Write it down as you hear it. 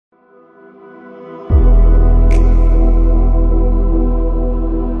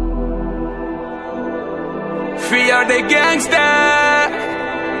are the gangster,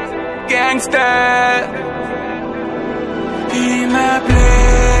 gangster. In my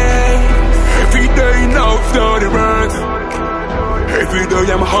place, every day now for the work. Every day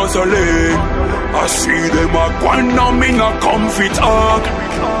I'm hustling. I see them a grind on me, not comfy talk.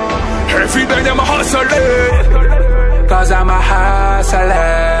 Every day I'm hustling, cause I'm a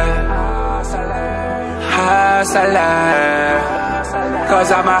hustler, hustler,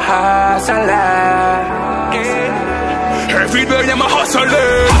 cause I'm a hustler. Every day I'm a hustling,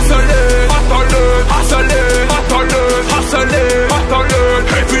 hustling, hustling, hustling, hustling, hustling, hustling.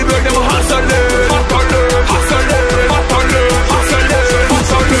 Every day I'm a hustling, hustling, hustling,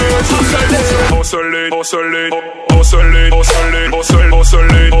 hustling, hustling, hustling, hustling,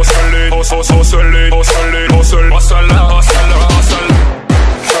 hustling, hustling,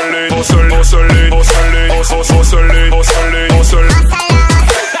 hustling, hustling,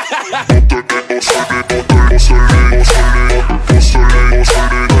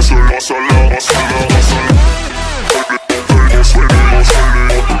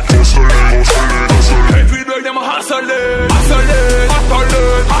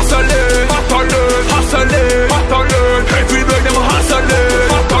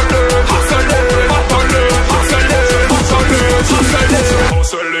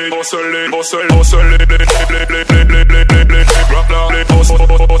 hustling, hustling, hustling,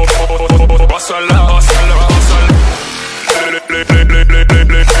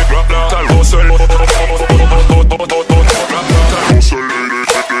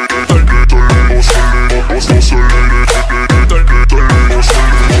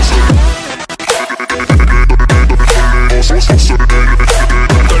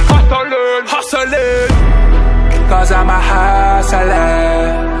 hustling, cause I'm a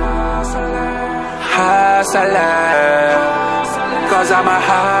hustler, hustler, cause I'm a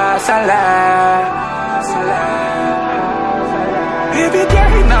hustler. Every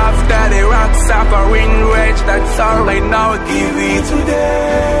day after the rock suffering rage, that's all I now give it to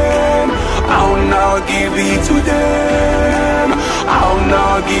them. I'll now give it to them. I'll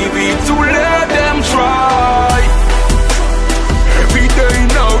now give it to let them try. Every day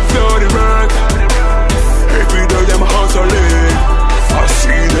now for the work. Every day them hustling. I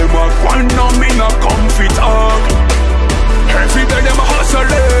see them a grind on me, not comfy talk. Every day them hustling,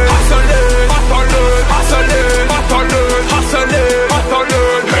 hustling, hustling, hustling, hustling, hustling,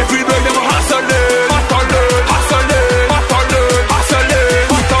 hustling. Every day them hustling, hustling, hustling, hustling, hustling, hustling,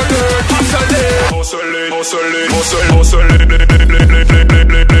 hustling, hustling, hustling, hustling,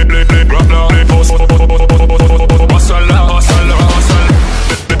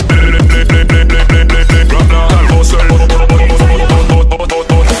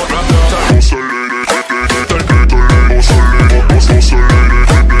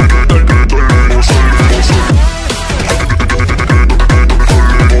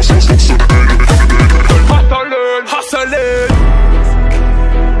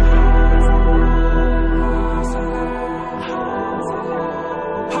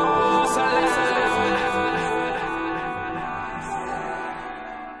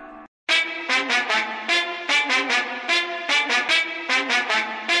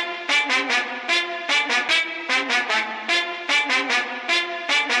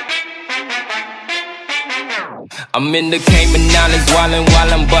 I'm in the Cayman Islands wildin'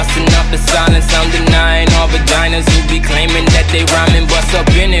 while I'm bustin' up the silence. I'm denying all vaginas who be claiming that they rhyming. Bust up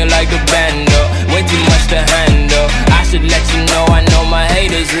in it like a bando, way too much to handle. I should let you know I know my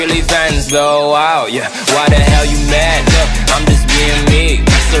haters really fans though. Wow, yeah, why the hell you mad? Look, I'm just being me.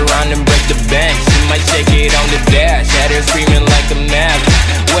 Mess around and break the bench. You might check it on the dash. Had her screaming like a mad.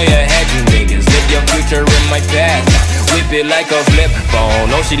 Way ahead you niggas, live your future in my past. Whip it like a flip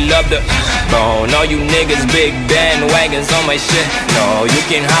phone, oh she love the bone. All you niggas big bandwagons on my shit. No, you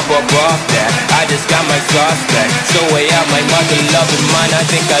can hop up off that. I just got my sauce back. So way out my mother loving mine, I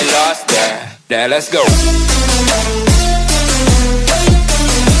think I lost that. Yeah, let's go.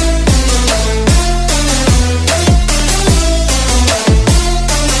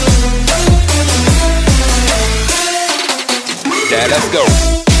 Yeah, let's go.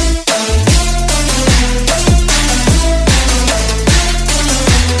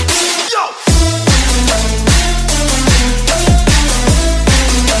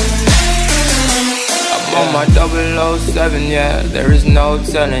 On my 007, yeah, there is no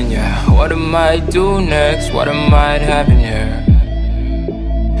telling, yeah. What I might do next, what I might have in here.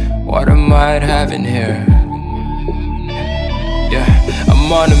 What I might have in here. Yeah,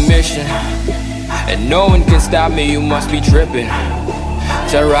 I'm on a mission, and no one can stop me, you must be tripping.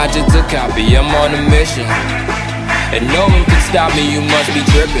 Tell Roger to copy, I'm on a mission, and no one can stop me, you must be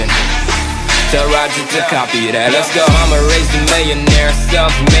tripping. Tell Roger to copy that. Let's go. Mama raised a millionaire,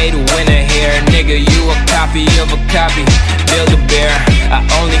 self-made winner here. Nigga, you a copy of a copy. Build a bear. I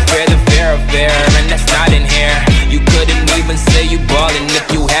only fear the fear of air, and that's not in here. You couldn't even say you ballin'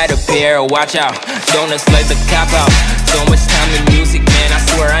 if you had a pair. Watch out, donuts like the cop out. So much time in music, man, I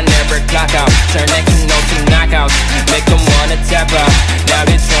swear I never clock out. Turn that note to knockouts, make them wanna tap out. Now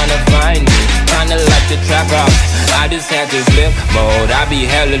they tryna find me, kinda like the trap house. I just had this lip mode, I be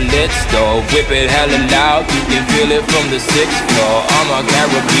hella lit, stove, whip it hella loud. You can feel it from the 6th floor. All my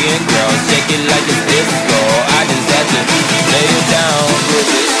Caribbean girls shake it like a disco. I just had to lay it down with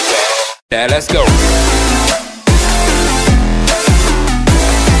this go. Yeah, let's go.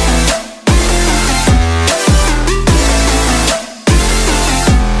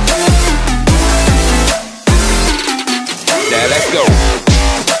 Yeah, let's go.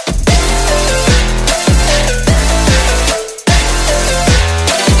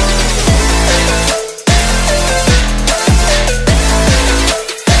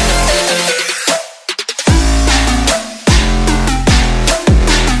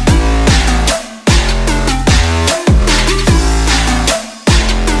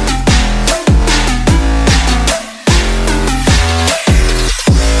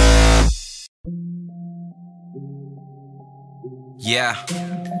 Yeah.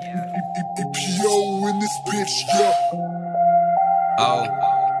 E.P.O in this bitch, yeah.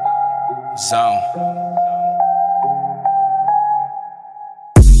 Ozone.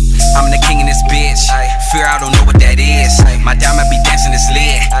 I'm the king in this bitch. Fear, I don't know what that is. My diamond be dancing this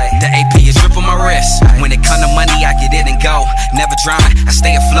lid. The AP is drip on my wrist. When it come to money, I get it and go. Never drowning, I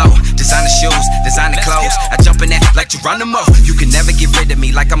stay afloat. Designer shoes, designer clothes. I jump in that like Geronimo. You can never get rid of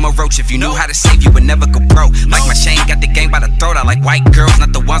me like I'm a roach. If you knew how to save, you would never go broke. Like my chain, got the game by the throat. I like white girls,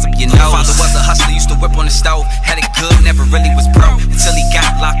 not the ones up your nose. Father was a hustler, used to whip on the stove. Had it good, never really was broke. Until he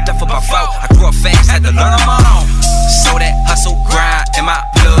got locked up about 4. I grew up fast, had to learn on my own. So that hustle grind in my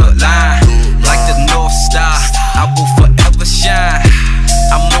bloodline. Like the North Star, I will forever shine.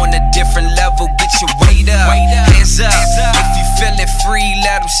 I'm on a different level, get your weight up. Hands up, if you feelin' free,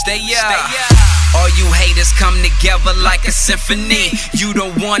 let them stay up. All you haters come together like a symphony. You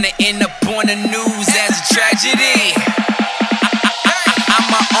don't wanna end up on the news as a tragedy. I'm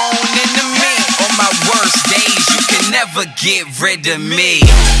my own enemy. On my worst days, you can never get rid of me.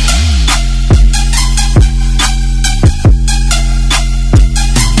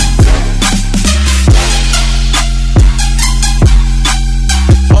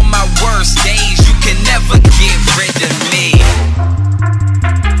 Worst days, you can never get rid of me.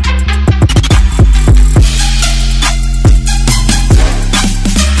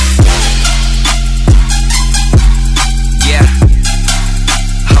 Yeah.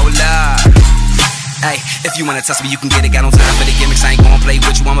 Hold up. Hey, if you wanna test me, you can get it. Got no time for the gimmicks. I ain't gon' play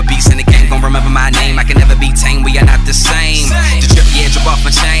with you. I'm a beast in the game. Gon' remember my name. I can never be tame. We are not the same. The drip, yeah, drip off my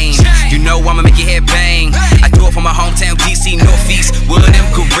chain. You know I'ma make your head bang. I do it for my hometown, DC, Northeast. Where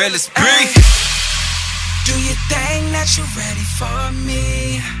them gorillas be? Do you think that you're ready for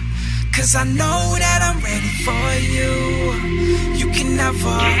me? Cause I know that I'm ready for you. You can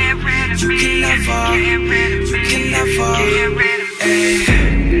never, you can never, you can never.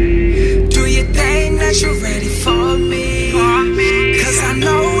 Hey. Do you think that you're ready for me? Cause I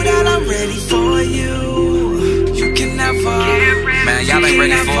know that I'm ready for you. You can never. Man, y'all ain't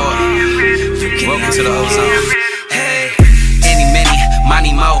ready for it. Welcome to the Ozone. Hey, M.I.M.E,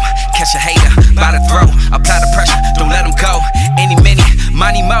 catch a hater by the throat. Apply the pressure, don't let them go. M.I.M.E,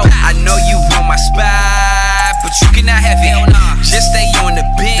 I know you on my spot, but you cannot have it. Just stay on the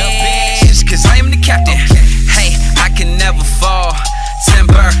bench, cause I am the captain. Hey, I can never fall.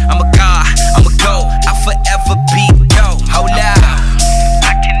 Timber, I'm a god, I'm a goat. I'll forever be dope. Hold up.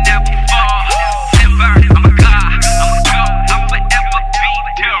 I can never fall. Timber, I'm a god, I'm a goat. I'll forever be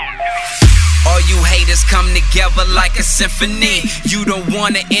dope. All you haters come together like a symphony. You don't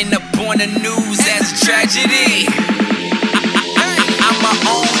wanna end up on the news as a tragedy. I'm my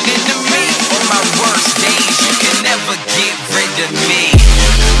own enemy. On my worst days, you can never get rid of me.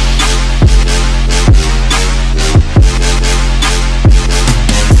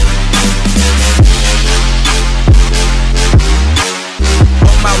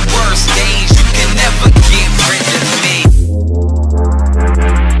 On my worst days, you can never get rid of me.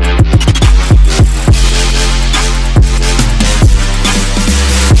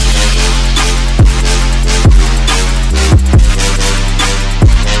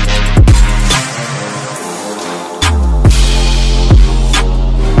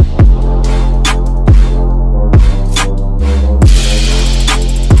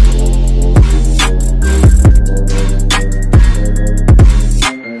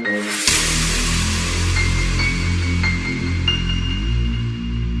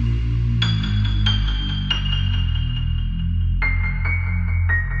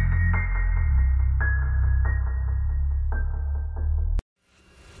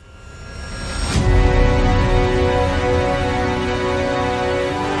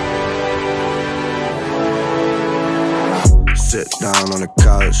 down on the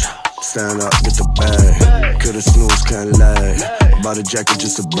couch. Stand up, get the bag. Could've snooze, can't lag. Bought a jacket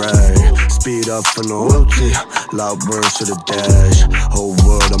just to brag. Speed up for no OT. Loud burns to the dash. Whole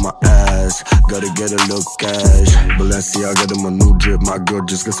world on my ass. Gotta get a little cash. Balenciaga got my new drip. My girl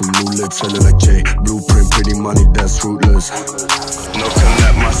just got some new lips. Feeling like Jay. Blueprint, pretty money, that's Ruthless. No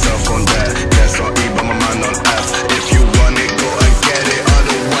connect myself on that. That's on E, but my mind on F. If you want it, go and get it.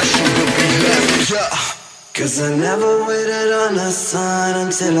 Otherwise you will be left. Yeah. Cause I never waited on a sign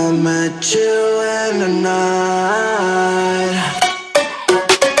until I met you in the night.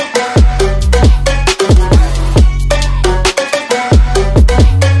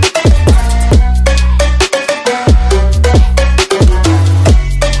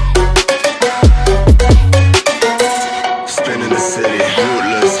 Spinning the city,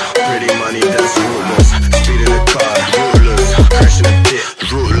 ruthless. Pretty money, that's ruthless. Speed in the car, ruthless. Crashing the pit,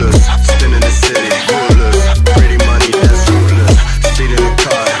 ruthless. Spinning the city, ruthless. Pretty money, that's ruthless. Speed in the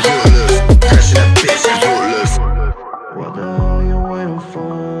car, ruthless. Crashing that bitch, ruthless. What the hell you waiting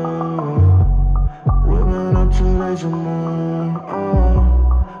for? We've been up too late tonight.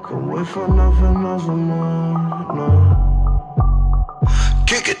 Oh, can't wait for nothing else no more. No.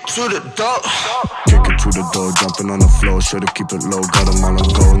 Kick it to the door. Kick it to the door, jumping on the floor. Should've keep it low, got them all on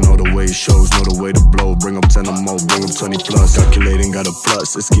go. Know the way it shows, know the way to blow. Bring up 10 or more, bring up 20 plus. Calculating, got a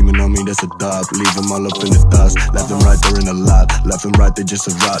plus. It's scheming on me, that's a dub. Leave them all up in the dust. Left and right, they're in the lot. Left and right, they just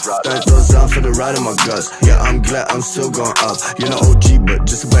a rot. Thank those out for the ride in my guts. Yeah, I'm glad I'm still going up. You know OG, but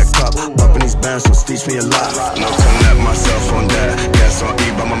just a back top. Up in these bands, so teach me a lot. No connect myself on that. Gas on E,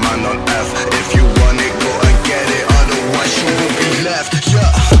 but my mind on F. If you want it, go and get it. Otherwise you will be left.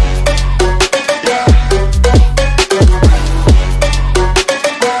 Yeah.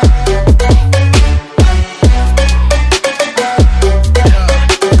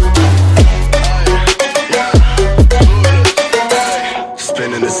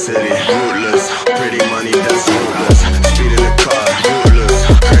 Spinning the city, ruthless. Pretty money, that's ruthless. Speed in the car, ruthless.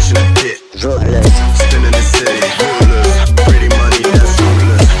 Crashing the pit, ruthless. Spinning the city, ruthless. Pretty money, that's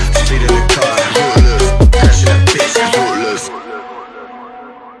ruthless. Speed in the car, ruthless. Crashing that bitch, ruthless.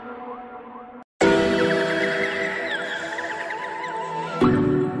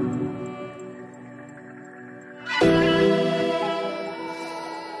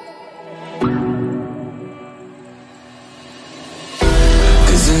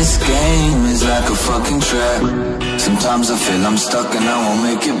 This game is like a fucking trap. Sometimes I feel I'm stuck and I won't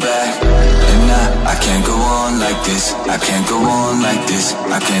make it back. And I can't go on like this. I can't go on like this.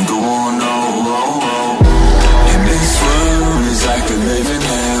 I can't go on, no, oh, oh. And this world is like a living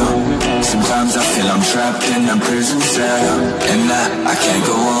hell. Sometimes I feel I'm trapped in a prison cell. And I can't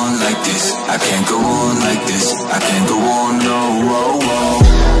go on like this. I can't go on like this. I can't go on, no, oh, oh.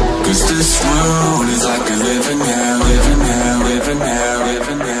 Cause this world is like a living hell, living hell, living hell,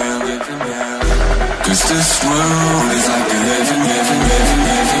 living hell, living hell. Cause this world is like a living, living, living,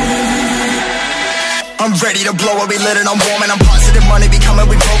 living, living. I'm ready to blow, I'll be lit and I'm warm and I'm positive money be coming,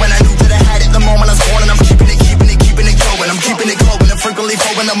 we growing. I knew that I had it the moment I was born and I'm keeping it, keeping it, keeping it going. I'm keeping it glowing and frequently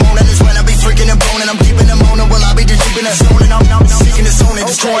flowing. The morning is when I be freaking and boning. I'm keeping it moaning, well I be just keeping it zoning. I'm seeking the zone and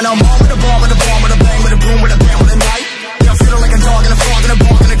destroying. I'm on with a bomb, with a bomb, with a bang, with a boom, with a bang, with a night. I'm feeling like a dog and a frog and a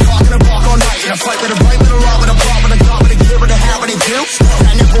bark and a cock and a bark all night. And a fight with a bite, with a rob, with a pop, with a cop, with a gear, with a hat, with a kill.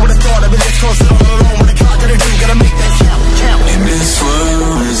 I never would've thought I'd be this close to all alone. With a cock and a do, gotta make that count, count. And this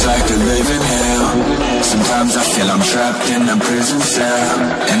world is like a living hell. Sometimes I feel I'm trapped in a prison cell.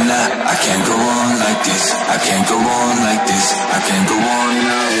 And I can't go on like this. I can't go on like this. I can't go on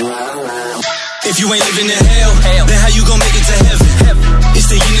now. If you ain't living in hell, then how you gon' make it to heaven?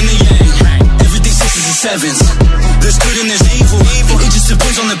 It's the yin and the yang. Everything sixes and sevens. There's good and there's evil. It just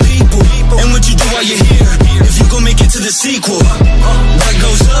depends on the people and what you do while you're here. If you gon' make it to the sequel, what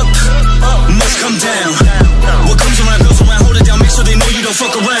goes up must come down. What comes around goes around. Hold it down, make sure they know you don't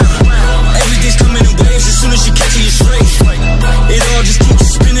fuck around. Everything's coming in waves. As soon as you catch it, you're straight. It all just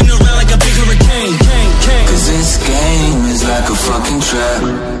keeps spinning around like a big hurricane. Cause this game is like a fucking trap.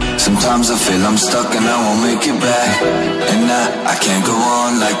 Sometimes I feel I'm stuck and I won't make it back. And I can't go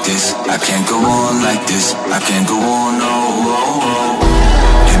on like this. I can't go on like this. I can't go on, no, oh, oh.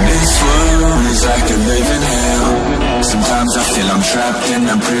 And this world is like a living hell. Sometimes I feel I'm trapped in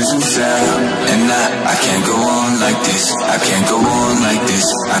a prison cell. And I can't go on like this. I can't go on like this.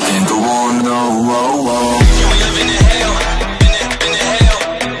 I can't go on, no, oh, oh. If you ain't living in hell, in hell.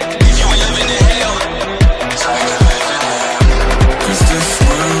 If you ain't living in hell, it's like a living hell. Cause this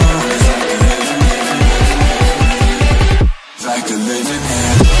world is like a living hell. Like a living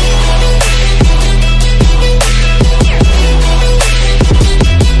hell.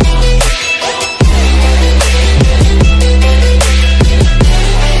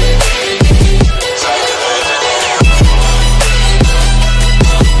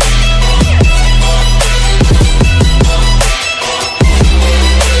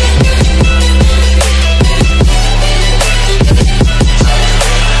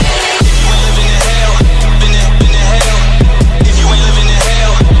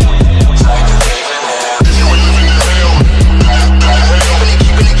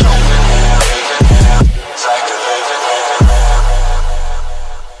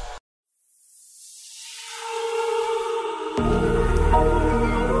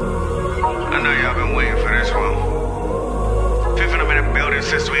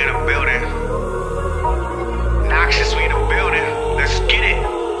 Since we in the building. Noxious, we in the building. Let's get it.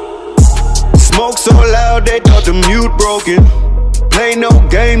 Smoke so loud they thought the mute broken. Play no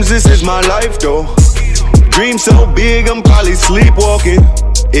games, this is my life though. Dream so big I'm probably sleepwalking.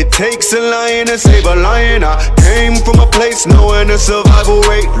 It takes a lion to save a lion. I came from a place knowing the survival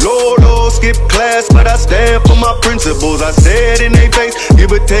rate low, low. Skip class, but I stand for my principles. I said in their face,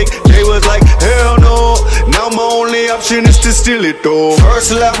 give or take. They was like, hell no. Now my only option is to steal it though.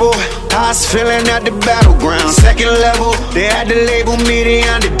 First level, I was feeling at the battleground. Second level, they had to label me the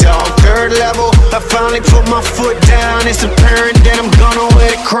underdog. Third level, I finally put my foot down. It's apparent that I'm gonna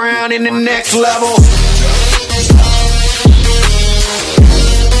wear the crown in the next level.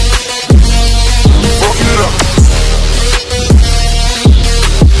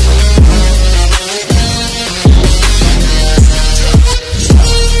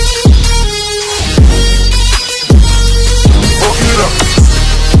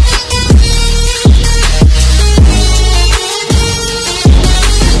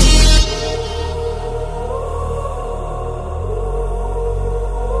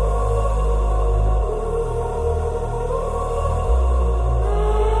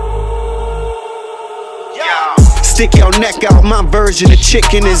 Stick your neck out, my version of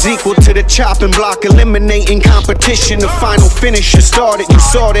chicken is equal to the chopping block, eliminating competition. The final finisher started, you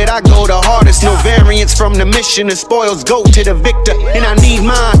saw that I go the hardest. No variance from the mission, the spoils go to the victor. And I need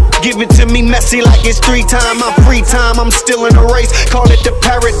mine, give it to me messy like it's 3 times my free time. I'm still in the race, call it the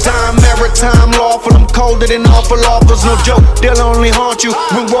paradigm. Maritime lawful, I'm colder than awful offers. No joke, they'll only haunt you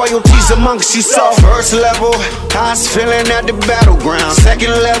when royalties amongst you. So first level, I was feeling at the battleground.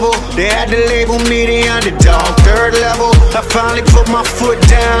 Second level, they had to label me the underdog. Third level, I finally put my foot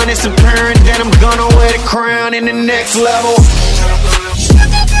down. It's apparent that I'm gonna wear the crown in the next level.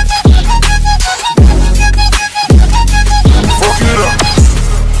 Fuck it up.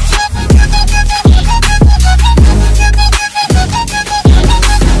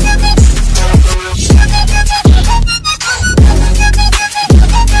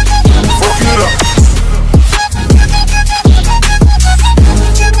 Fuck it up.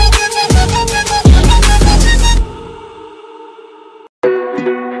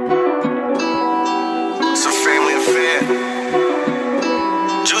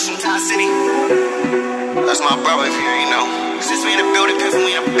 TyCity, that's my brother if you ain't know. Since we in the building, Piffen,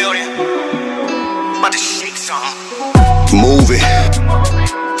 we in the building. About to shake something. Move it.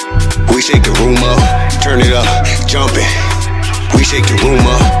 We shake the room up, turn it up, jump it. We shake the room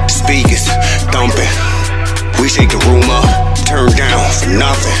up, speakers thumping. We shake the room up, turn down for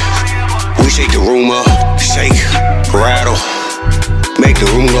nothing. We shake the room up, shake, rattle. Make the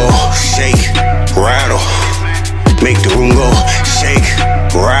room go, shake, rattle. Make the room go, shake,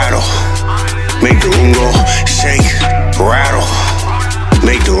 rattle. Make the room go, shake, rattle.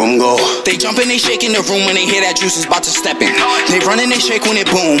 Make the room go. They jumpin', they shaking the room when they hear that juice is about to step in. They runnin', they shake when it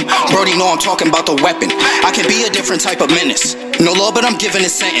boom. Brody know I'm talking about the weapon. I can be a different type of menace. No law, but I'm giving a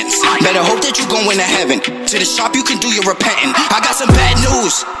sentence. Better hope that you gon' to heaven. To the shop, you can do your repenting. I got some bad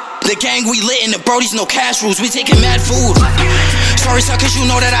news. The gang we lit and the Brodies no cash rules. We taking mad food. Sorry, suckers, you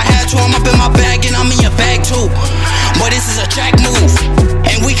know that I had to. I'm up in my bag and I'm in your bag too. But this is a jack move,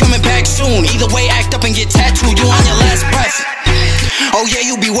 and we coming back soon. Either way, act up and get tattooed. You on your last breath. Oh yeah,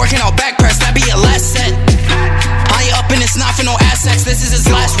 you be working out back press. That be your last set. I ain't up in this not for no assets. This is his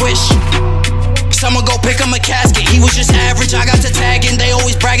last wish. Someone go pick him a casket. He was just average. I got to tagging. They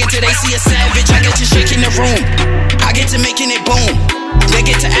always bragging till they see a savage. I get to shaking the room. I get to making it boom. They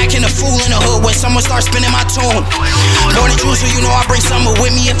get to acting a fool in the hood when someone starts spinning my tune. Born in June, so you know I bring someone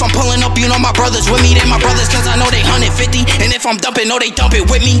with me. If I'm pulling up, you know my brothers with me. They my brothers cause I know they 150. And if I'm dumping, know they dump it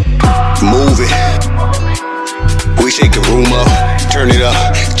with me. Move it. We shake the room up, turn it up,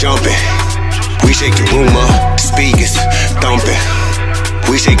 jump it. We shake the room up, speakers thumping.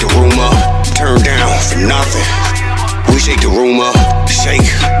 We shake the room up, turn down for nothing. We shake the room up, shake,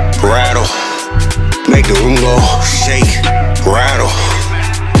 rattle. Make the room go, shake, rattle.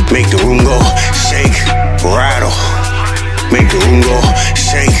 Make the room go, shake, rattle. Make the room go,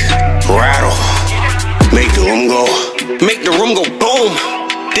 shake, rattle. Make the room go, Make the room go boom.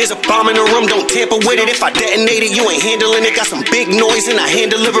 There's a bomb in the room, don't tamper with it. If I detonate it, you ain't handling it. Got some big noise and I hand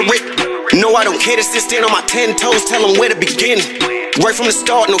deliver it. No, I don't care to sit stand on my 10 toes, tell them where to begin. Right from the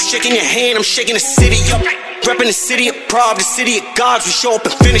start, no shaking your hand, I'm shaking the city up. Reppin' the city of Prob, the city of gods, we show up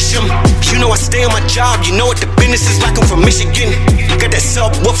and finish them. You know I stay on my job, you know what the business is like, I'm from Michigan. Got that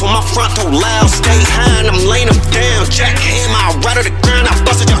subwoofer, my fronto loud, stay high and I'm laying them down. Jackhammer, I rattle the ground, I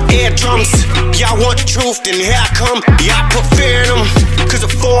busted your eardrums. Y'all want the truth, then here I come. Yeah, I put fear in them, cause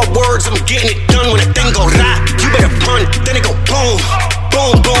of 4 words, I'm getting it done. When a thing go right, you better run, then it go boom.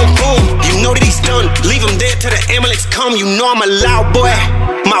 boom, boom, boom. You know that he's done. Leave him there till the ambulance come. You know I'm a loud boy.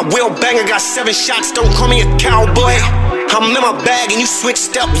 My wheel banger got 7 shots. Don't call me a cowboy. I'm in my bag and you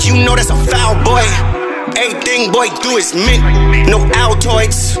switched up. You know that's a foul, boy. Everything boy do is mint. No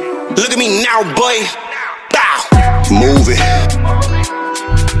Altoids. Look at me now, boy. Bow. Move it.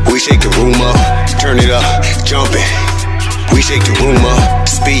 We shake the room up. Turn it up. Jump it. We shake the room up.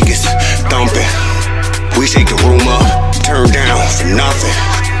 Speakers thumping. We shake the room up. Turn down for nothing.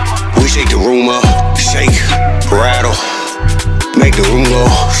 We shake the room up. Shake. Rattle. Make the room go.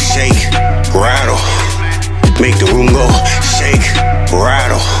 Shake. Rattle. Make the room go. Shake.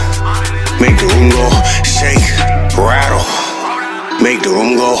 Rattle. Make the room go. Shake. Rattle. Make the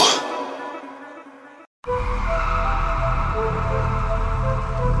room go.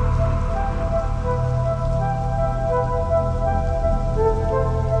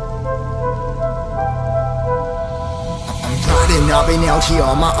 I've been out here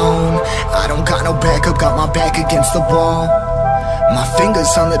on my own. I don't got no backup, got my back against the wall. My fingers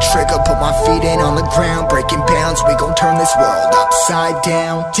on the trigger, put my feet in on the ground. Breaking bounds, we gon' turn this world upside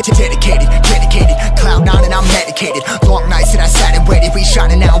down. Dedicated, cloud nine and I'm medicated. Long nights that I sat and waited. We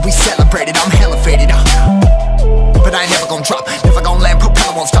shining now, we celebrated. I'm hella faded, but I ain't never gon' drop, never gon' land,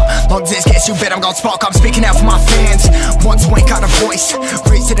 propeller won't stop. Long distance, guess you bet I'm gon' spark. I'm speaking out for my fans. Once Wayne got a voice,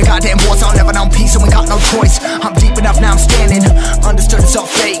 raised to the goddamn war zone, never known peace, and we got no choice. I'm deep enough, now I'm standing. Understood it's all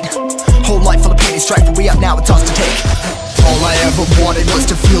fate. Whole life full of pain and strife, but we up now, it's ours to take. All I ever wanted was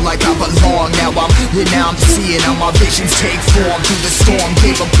to feel like I belong. Now I'm here, now I'm seeing all my visions take form. Through the storm,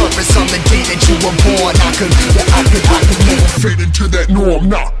 gave a purpose on the day that you were born. I could never fade into that norm,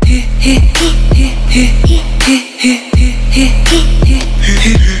 nah.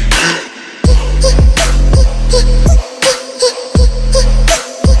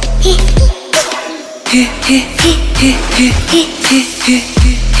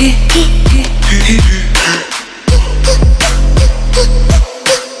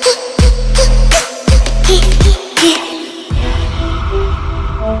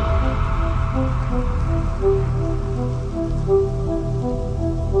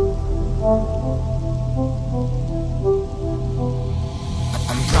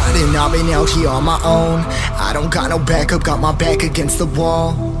 I've been out here on my own. I don't got no backup, got my back against the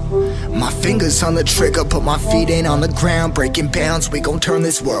wall. My fingers on the trigger, put my feet in on the ground. Breaking bounds, we gon' turn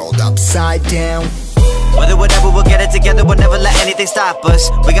this world upside down. Whether whatever, we'll get it together, we'll never let anything stop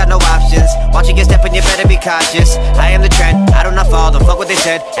us. We got no options, watching you step and you better be cautious. I am the trend, I do not fall, don't fuck what they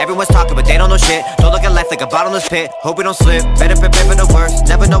said. Everyone's talking but they don't know shit. Don't look at life like a bottomless pit, hope we don't slip. Better prepare for the worst,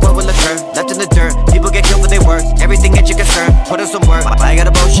 never know what will occur. Left in the dirt, people get killed for their work. Everything at your concern, put in some work. Why you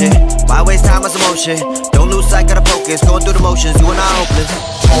gotta bullshit, why waste time on some emotion? Don't lose sight, gotta focus, going through the motions, you and I hopeless.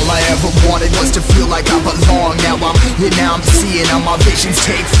 All I ever wanted was to feel like I belong. Now I'm here, now I'm seeing all my visions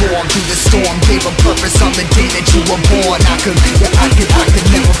take form. Through the storm, gave a purpose on the day that you were born. I could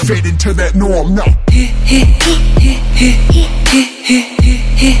never fade into that norm, no.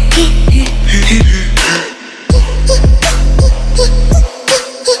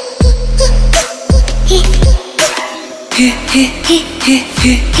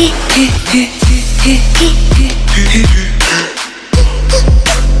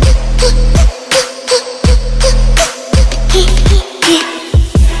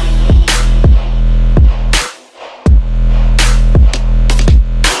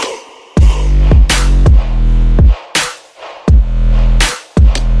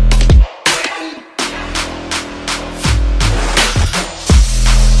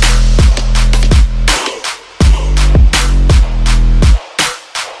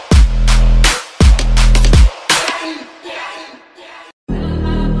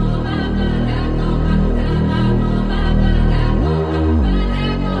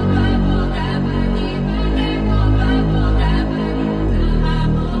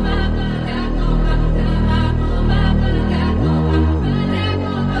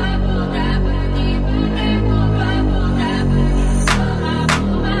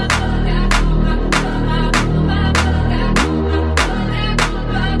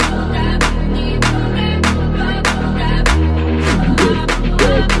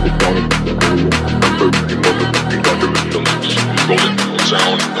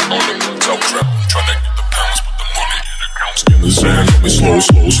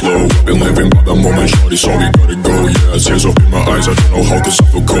 Slow, been living by the moment, shorty, so we gotta go, yeah. Tears up in my eyes, I don't know how, cause I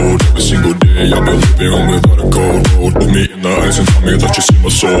feel cold. Every single day, I've been living on without a code. Look me in the eyes and tell me that you see my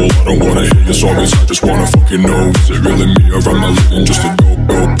soul. I don't wanna hear your stories, I just wanna fucking know. Is it really me or am I living just a go?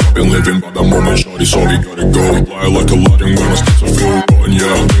 I've been living by the moment, shorty, so we gotta go. Fly like a lot and when I start to feel fun,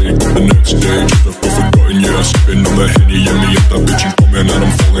 yeah. Wake up the next day, just to feel forgotten, yeah. Sipping on the Henny, yeah, me and that bitch ain't coming. And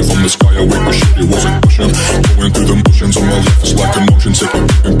I'm falling from the sky, I wait, but shit, it wasn't pushing. Going through the motions on my life, it's like an ocean. Take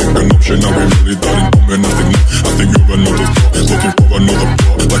it and pick an option, now we really that ain't coming. I think you're another thought, looking for another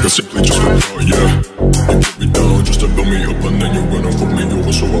plot. Like I simply just forgot, yeah. You put me down just to build me up, and then you went and fucked me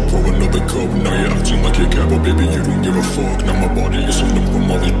over. So I pour another cup, now you're acting like you care, but baby, you don't give a fuck. Now my body is something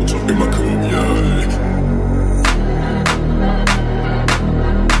from all these books up in my cup, yeah.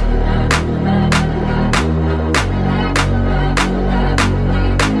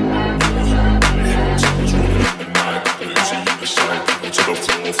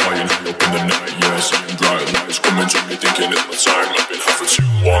 Flying high up in the night, yeah, seeing bright lights coming to me, thinking it's my time. I've been high for too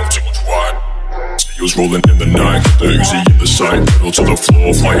long, too much wine. Steel's rolling in the night, got the Uzi in the sight, pedal to the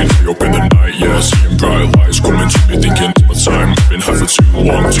floor, flying high up in the night, yeah, seeing bright lights coming to me, thinking it's my time. I've been high for too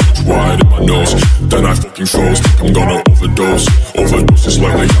long, too much wine in my nose. Then I fucking froze, think I'm gonna overdose. Overdose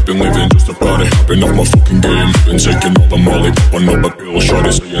slightly, I've been living just about it. I've been off my fucking game, been taking all the molly, popping up a pill,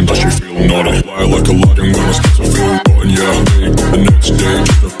 shorty saying that she feel naughty. Lie like a lot and when I start to feel rotten, yeah. Wake up the next day,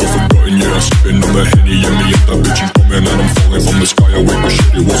 just to feel forgotten, yeah. Sipping on the Henny, yeah, me and that bitch ain't coming. And I'm falling from the sky, I wait, but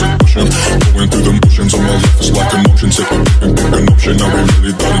shit, it wasn't pushing. Going through the motions on my life, it's like an ocean. Take it and pick an option, now we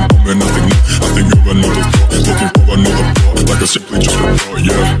really that ain't coming. I think you're another thought, looking for another plot. Like I simply just forgot,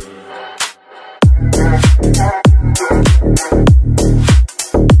 yeah.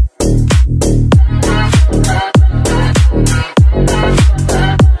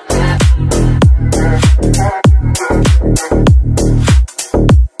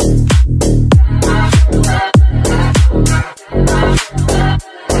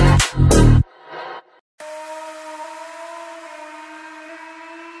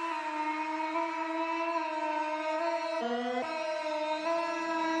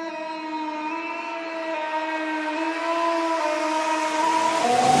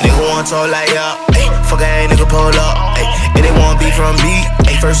 Talk like yeah, ayy, fuck a nigga pull up, ayy. If they want beef from me,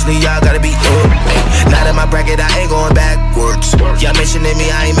 ayy, firstly y'all gotta be up, ayy. Not in my bracket, I ain't going backwards. Y'all mentioning me,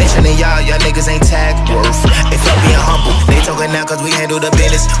 I ain't mentioning y'all. Y'all niggas ain't tag worth. If I'm being humble, they talking now cause we handle the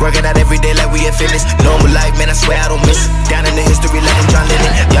business. Working out every day like we in fitness. Normal life, man, I swear I don't miss it. Down in the history like I'm John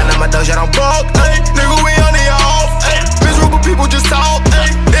Lennon. Y'all not my dogs, y'all don't bark, ayy. Nigga, we on the off, ayy. Miserable people just talk,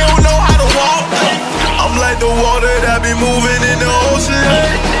 ayy. They don't know how to walk, ayy. I'm like the water that be moving in the ocean,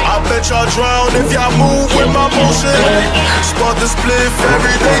 ayy. I bet y'all drown if y'all move with my motion. Spot the spliff,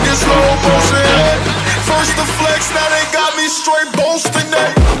 everything is slow motion. First the flex, now they got me straight boasting.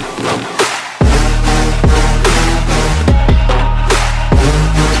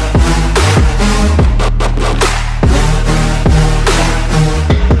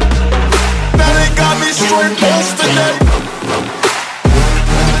 Now they got me straight boasting.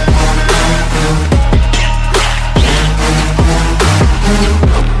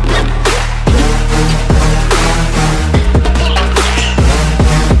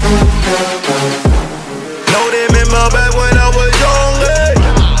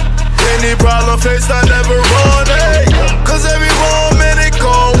 Face I never run, ayy. Cause every wrong minute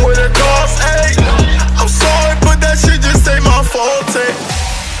come with a cost, ayy. I'm sorry, but that shit just ain't my fault, ayy.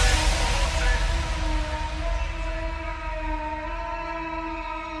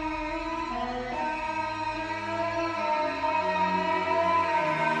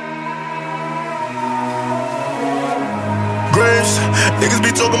 Niggas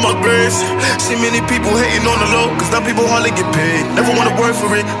be talking about graves. See many people hating on the low, cause now people hardly get paid. Never want to work for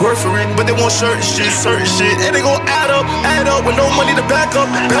it, but they want certain shit. And they gon' add up, with no money to back up,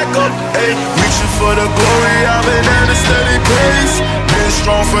 ayy. Reaching for the glory, I've been at a steady pace. Been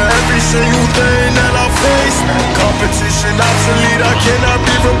strong for every single thing that I face. Competition obsolete, I cannot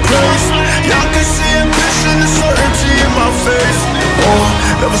be replaced. Y'all can see ambition and certainty in my face. Oh,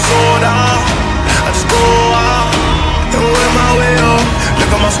 never slow down, I just go out. And wear my way up,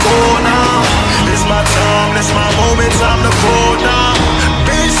 look at my score now. It's my time, it's my moment, time to grow now.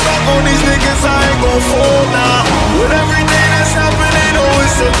 Being stuck on these niggas, I ain't gon' fall now. With every day that's happening, oh,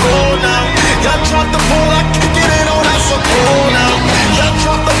 it's a goal now. Y'all drop the ball, I kick it in, oh, that's a goal now. Y'all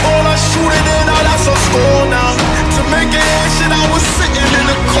drop the ball, I shoot it in, oh, that's a score now. To make it in, shit, I was sitting in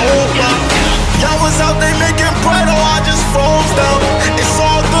the cold now. Y'all was out there making bread, oh, I just froze down. It's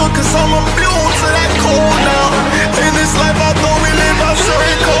all good, cause I'm immune to that cold now. In this life, I thought we live by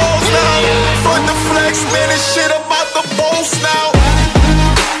certain codes now. Fuck the flex, man, this shit about the boast now.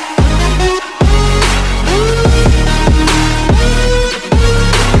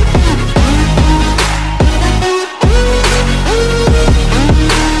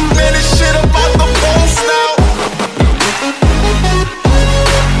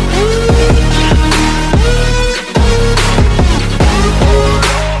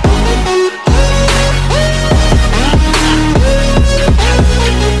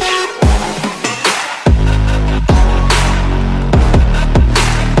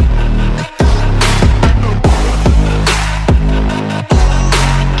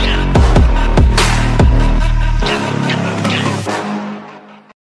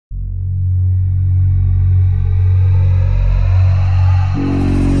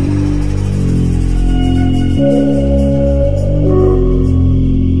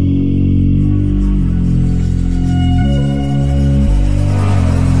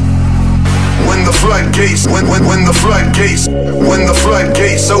 floodgates, when the floodgates, when the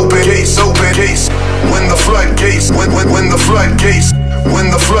floodgates open, gates open, gates, when the floodgates, when the floodgates, when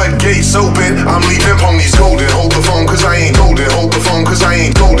the floodgates open, I'm leaving ponies golden. Hold the phone cause I ain't golden. Hold the phone cause I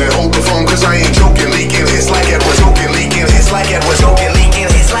ain't golden. Hold the phone cause I ain't joking. Leaking hits like Edward joking. Leaking hits like Edward joking. Leaking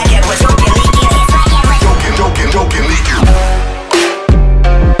hits like Edward joking. Leaking hits like Edward joking, leaking.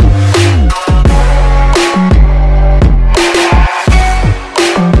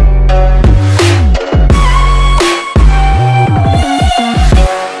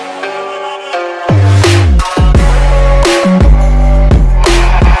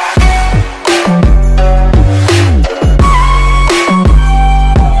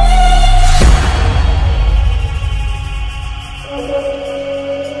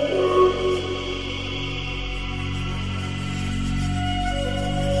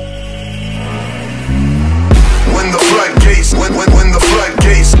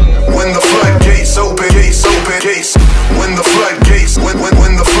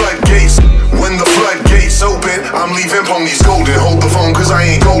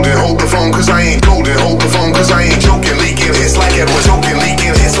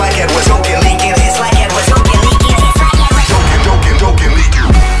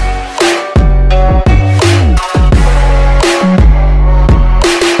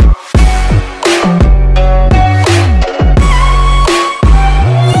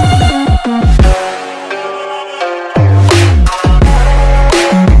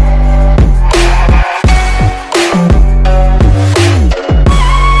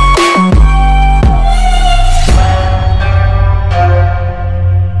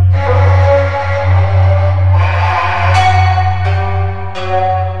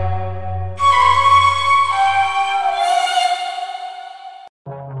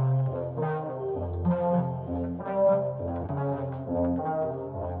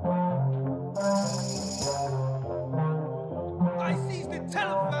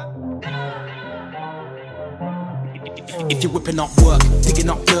 If you're whipping up work, digging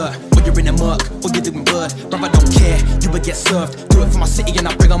up dirt, or you're in a murk, or you're doing bird, bruv, I don't care, you would get served. Do it for my city and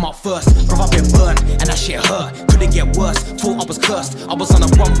I bring them up first. Bruv, I've been burnt, and that shit hurt. Couldn't get worse, thought I was cursed. I was on a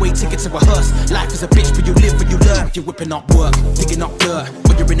one-way ticket to rehearse. Life is a bitch, but you live when you learn. If you're whipping up work, digging up dirt,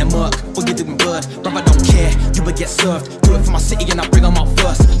 or you're in a murk, or you're doing bird, bruv, I don't care, you would get served. Do it for my city and I bring them up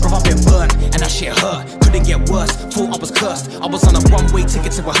first. Bruv, I've been burnt, and that shit hurt. Couldn't get worse, thought I was cursed. I was on a one-way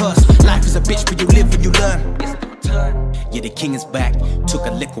ticket to rehearse. Life is a bitch, but you live when you learn. Yeah, the king is back. Took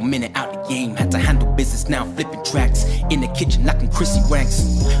a little minute out the game. Had to handle business now, flipping tracks. In the kitchen, knocking Chrissy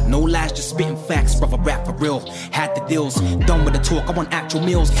ranks. No lies, just spitting facts. Brother, rap for real. Had the deals. Done with the talk, I want actual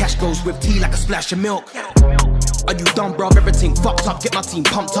meals. Cash goes with tea like a splash of milk. Are you done, bruv? Everything fucked up. Get my team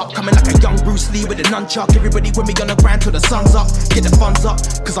pumped up. Coming like a young Bruce Lee with a nunchuck. Everybody with me on the grind till the sun's up. Get the funds up,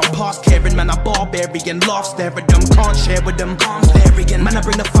 cause I'm past caring. Man, I barbarian. Laugh, stare at them. Can't share with them. Calm, Larrigan. Man, I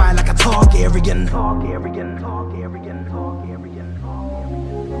bring the fire like a Targaryen.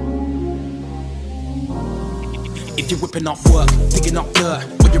 If you're whipping up work, digging up dirt,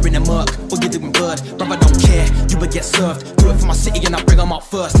 or you're in a murk, or you're doing bird, bruv, I don't care, you would get served. Do it for my city and I bring them up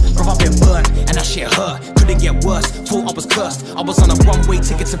first. Bruv, I've been burnt, and that shit hurt. Couldn't get worse, thought I was cursed. I was on a one-way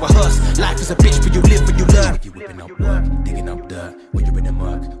ticket to rehearse. Life is a bitch, but you live when you learn. If you're whipping up work, digging up dirt, or you're in a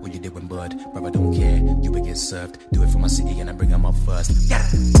murk, or you're doing bird, bruv, I don't care, you would get served. Do it for my city and I bring them up first. Yeah.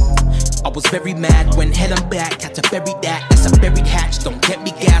 I was very mad when head and back, had to bury that. That's a buried hatch, don't get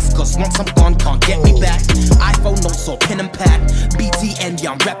me gas, cause once I'm gone, can't get me back. iPhone notes or pen and pad, BTN,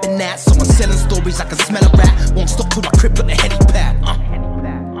 yeah, I'm rapping that. Someone selling stories, I can smell a rat. Won't stop till my crib got the heady pad.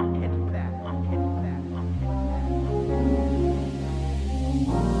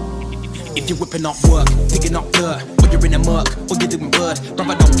 If you're whipping up work, digging up dirt, or you're in a murk, or you're doing bird, bruv,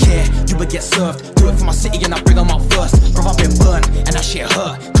 I don't care, you would get served. Do it for my city and I bring them up first. Bruv, I've been burnt, and that shit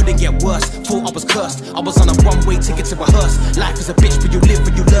hurt. Couldn't get worse, thought I was cursed. I was on a one-way ticket to rehearse. Life is a bitch, but you live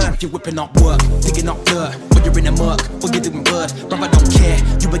when you learn. If you're whipping up work, digging up dirt, or you're in a murk, or you're doing bird, bruv, I don't care,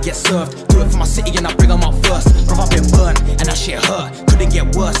 you would get served. Do it for my city and I bring them up first. Bruv, I've been burnt, and that shit hurt. Couldn't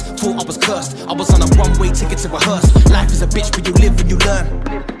get worse, thought I was cursed. I was on a one-way ticket to rehearse. Life is a bitch, but you live when you learn.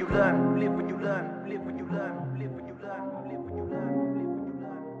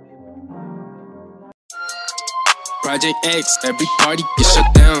 Project X, every party get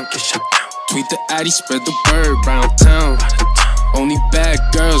shut down. Tweet the addy, spread the word round town. Only bad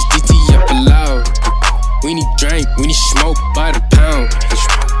girls, DT up allowed. We need drink, we need smoke by the pound.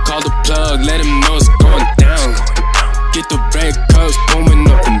 Call the plug, let him know it's going down. Get the red cups blowing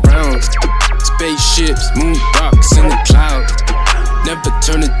up and round. Spaceships, moon rocks in the cloud. Never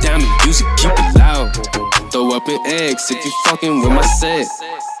turn it down, the music keep it loud. Throw up an X if you fucking with my set.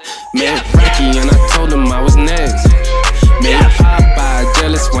 Met Rocky and I told him I was next. Made Popeye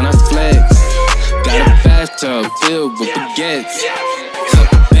jealous when I flex. Got a bathtub filled with baguettes.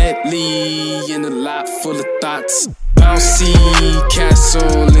 Bentley in a lot full of thoughts. Bouncy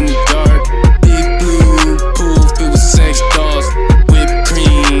castle in the dark. Big blue pool filled with sex dolls. Whipped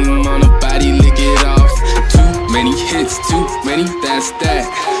cream on her body, lick it off. Too many hits, too many, that's that.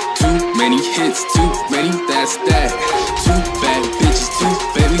 Too many hits, too many, that's that. Two bad bitches, two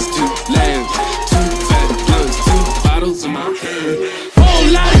babies, two lambs. Two fat bloods, two bottles in my hand. Whole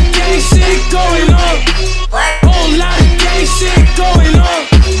lot of gay shit going on. Whole lot of gay shit going on.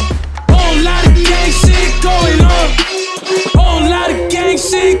 Whole lot of gang shit going on. Whole lot of gang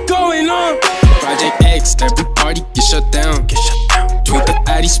shit going on. Project X, every party get shut down. Tweet the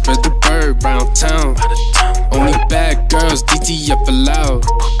Addy, spread the word round town. Only bad girls, DTF allowed.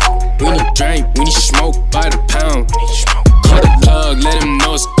 We need drink, we need smoke by the pound. Call the plug, let him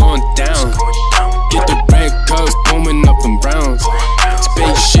know it's going down. Get the red cups, booming up them browns.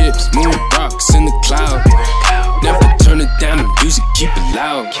 Spaceships, moon rocks in the cloud. Never turn it down, the music keep it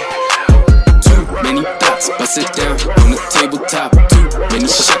loud. Too many thoughts, bust it down on the tabletop. Too many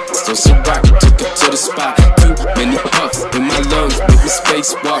shots, so rock, took it to the spot. Too many puffs in my lungs, make me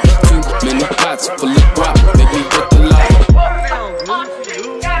spacewalk. Too many pots full of guap, make me worth a lot.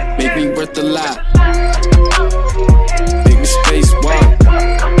 Make me worth a lot. Make me spacewalk.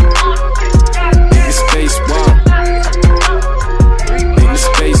 Make me spacewalk. Make me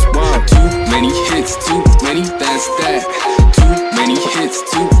spacewalk. Too many hits, too many, that's that. Too many hits,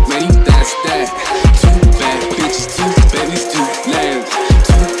 too many, that's that. Two bad bitches, two babies, two lambs.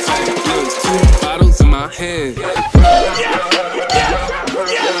 Two fat bloods, two bottles in my hand.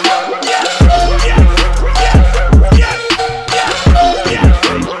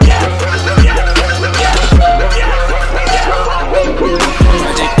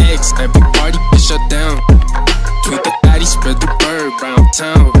 Project X, every party get shut down. Tweet the Addy, spread the word round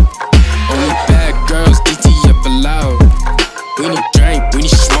town. Only bad girls, DTF allowed. We need drink, we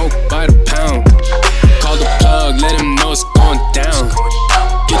need smoke by the pound. Call the plug, let him know it's going down.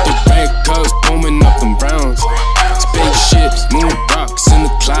 Get the red cups, booming up them browns. Spaceships, moon rocks in the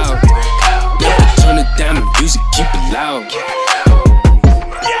cloud. Never turn it down, the music keep it loud.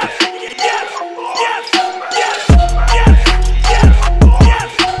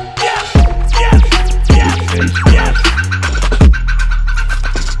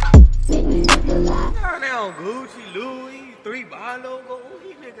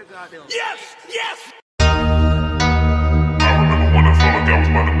 Yes, yes. I remember when I felt like I was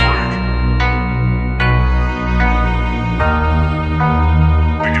about to break.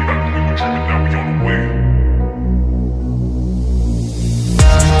 Thinking back when we were dreaming, now we on the way.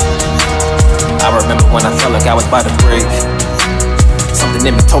 I remember when I felt like I was about to break. Something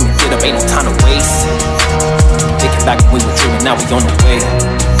in me told me get up, ain't no time to waste. Thinking back when we were dreaming, now we on the way.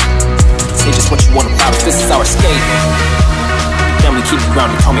 Say just what you want about us, this is our escape. Family keep me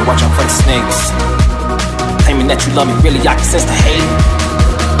grounded, told me watch out for the snakes. Claiming that you love me, really I can sense the hate.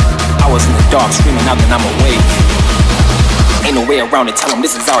 I was in the dark, screaming out that I'm awake. Ain't no way around it, tell them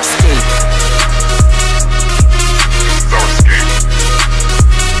this is our escape.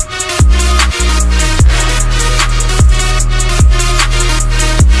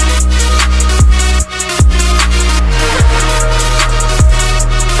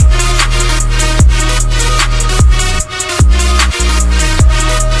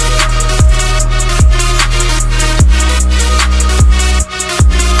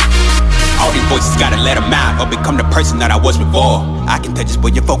 Voices gotta let them out or become the person that I was before. I can tell just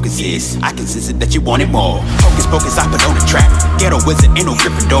where your focus is. I can sense it that you want it more. Focus, I put on the track. Ghetto wizard, ain't no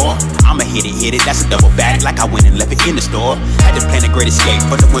Gryffindor. I'ma hit it, that's a double back. Like I went and left it in the store. Had to plan a great escape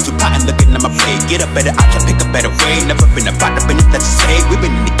for the ones who plotting, looking at my plate. Get a better option, pick a better way. Never been a pot up in it, that's a say. We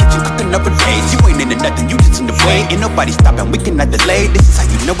been in the kitchen cooking up for days. You ain't into nothing, you just in the way. Ain't nobody stopping, we cannot delay. This is how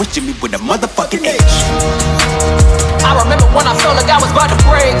you know it's Jimmy with a motherfucking H. I remember when I felt like I was about to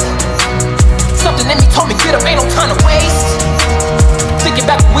break. Something in me told me get up, ain't no time to waste. Thinking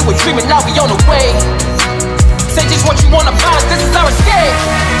back when we were dreaming, now we on the way. Say just what you want about us, this is our escape.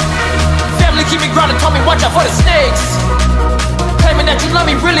 Family keep me grounded, told me watch out for the snakes. Claiming that you love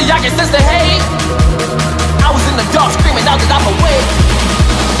me, really I can sense the hate. I was in the dark screaming out that I'm awake.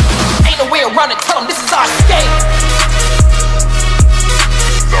 Ain't no way around it, tell them this is our escape.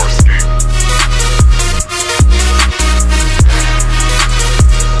 This is our escape.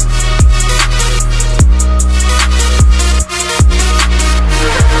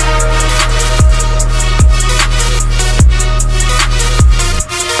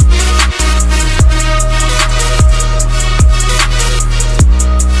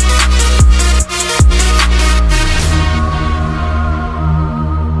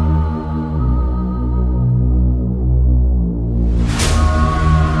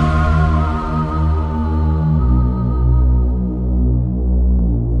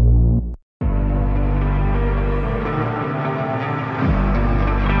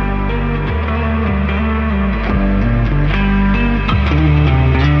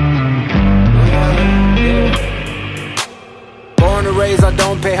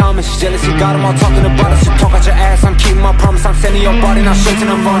 promise. You got them all talking about us. You talk out your ass, I'm keeping my promise. I'm sending your body, now straight to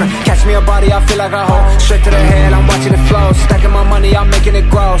Nirvana. Catch me a body, I feel like a hoe. Straight to the head, I'm watching it flow. Stacking my money, I'm making it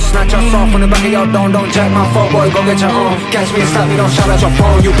grow. Snatch your soul from the back of your dome. Don't jack my phone, boy, go get your own. Catch me and stop me, don't shout at your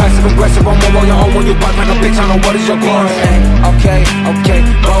phone. You passive aggressive, I'm more on your own. When you bark like a bitch, I know what is your goal. Okay,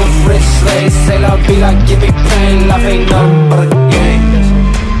 both rich slaves. Say love be like, give me pain. Love ain't nothing but a game.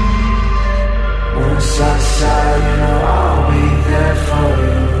 Once I decide, you know I'll be there for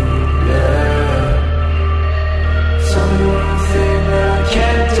you, yeah. Tell me one thing that I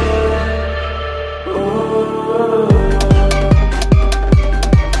can't do.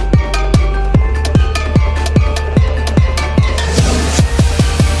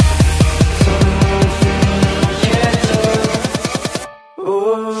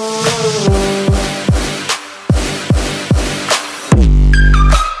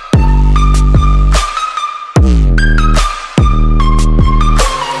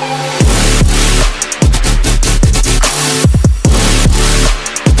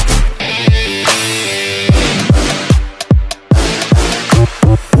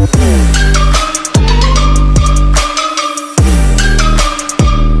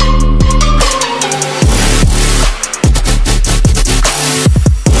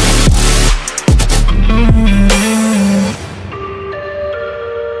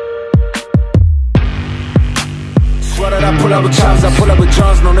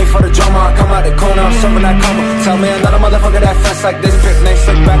 Tell me another motherfucker that fast like this. Pitt name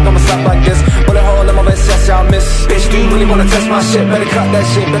slick back, I'ma stop like this. Bullet hole in my vest, yes, y'all miss. Bitch, do you really wanna test my shit? Better cut that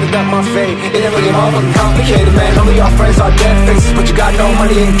shit, better duck my fade. It ain't really motherfucking complicated, man. All of y'all friends are dead faces, but you got no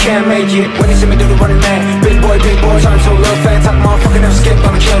money and can't make it. When they see me do the running man, big boy, turn to a little fan. Talk motherfucking never skip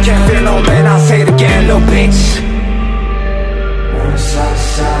on the kill. Can't fear no man, I'll say it again, little bitch. Once I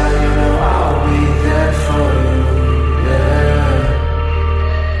decide, you know I'll be there for you, yeah.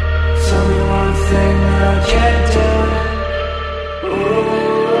 Tell me one thing that I can't do.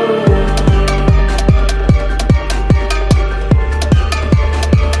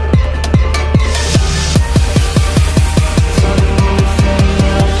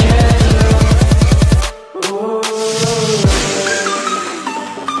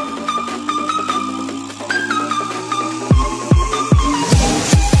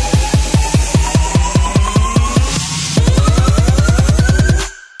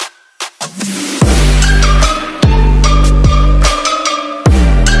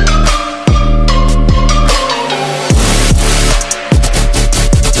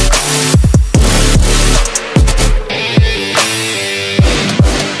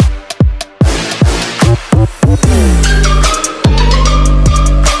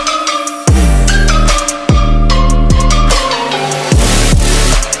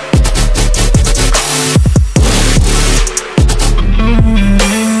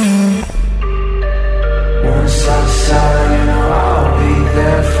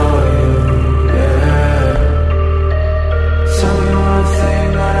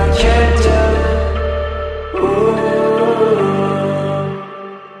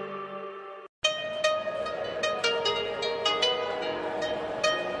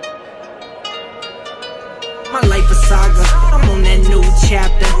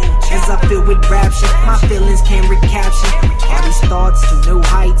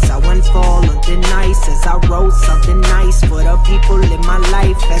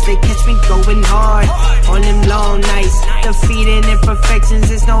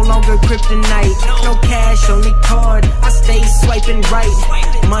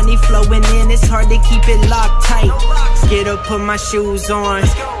 Put my shoes on,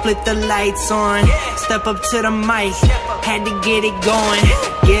 flip the lights on, step up to the mic, had to get it going.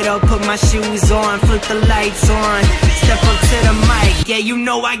 Get up, put my shoes on, flip the lights on, step up to the mic, yeah, you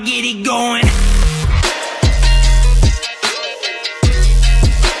know I get it going.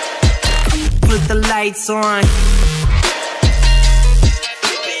 Flip the lights on.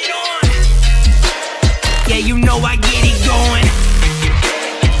 Yeah, you know I get it going.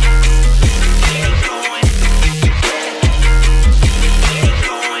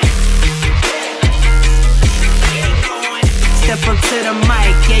 Step up to the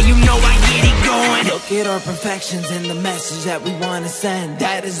mic, yeah, you know I get it going. Look at our perfections and the message that we wanna send.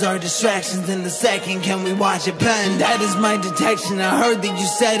 That is our distractions in the second, can we watch it pen? That is my detection, I heard that you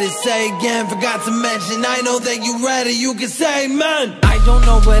said it, say again. Forgot to mention, I know that you read it, you can say man. I don't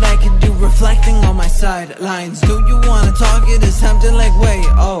know what I can do, reflecting on my sidelines. Do you wanna talk it? It's tempting like, wait,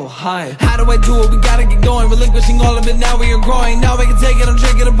 oh, hi. How do I do it? We gotta get going, relinquishing all of it, now we are growing. Now I can take it, I'm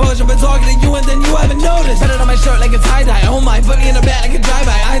drinking a push, I've been talking to you and then you haven't noticed. Put it on my shirt like it's tie-dye, oh my, put me in a bag like a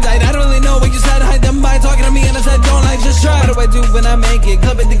drive-by. I died, I don't really know what you said, hide them by talking to me and I said don't like, just try. What do I do when I make it?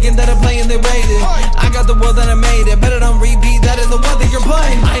 Club it thinking that I'm playing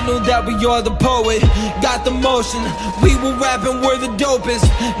that we are the poet. Got the motion, we will rap and we're the dopest.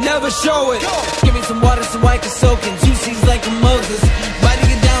 Never show it. Give me some water so I can soak in juices like a Moses. Writing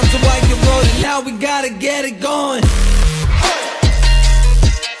it down so I can roll it. Now we gotta get it going.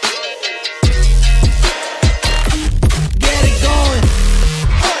 Get it going.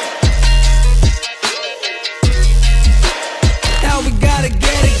 Now we gotta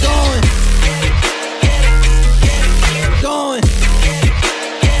get it going. Going.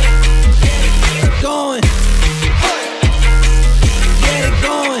 Going. Get it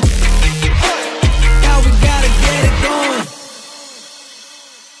going. Now we gotta get it going.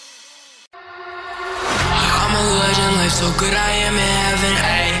 I'm a legend, life so good I am in heaven,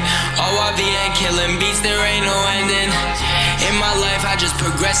 ayy. ORVN killing beats, there ain't no ending. In my life I just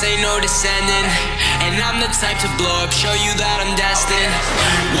progress, ain't no descending. And I'm the type to blow up, show you that I'm destined.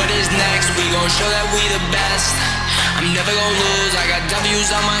 What is next? We gon' show that we the best. I'm never gon' lose, I got W's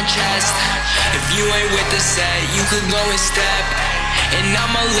on my chest. If you ain't with the set, you could go and step. And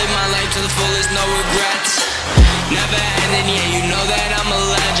I'ma live my life to the fullest, no regrets. Never ending, yeah, you know that I'm a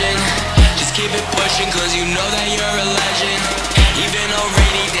legend. Just keep it pushing, cause you know that you're a legend. Even on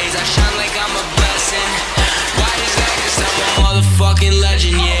rainy days, I shine like I'm a blessing. Why is that? Cause I'm a motherfucking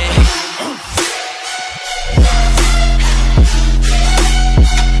legend, yeah.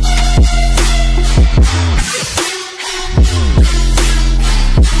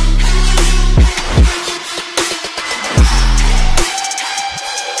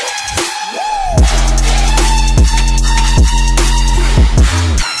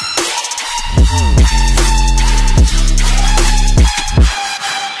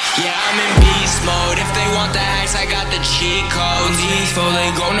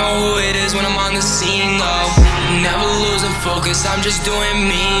 Focus, I'm just doing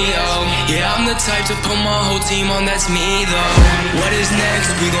me, oh. Yeah, I'm the type to put my whole team on, that's me, though. What is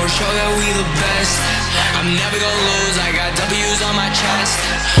next? We gon' show that we the best. I'm never gonna lose, I got W's on my chest.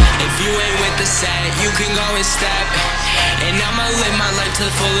 If you ain't with the set, you can go and step. And I'ma live my life to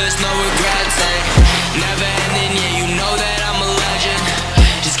the fullest, no regrets, eh. Never ending, yeah, you know that I'm a legend.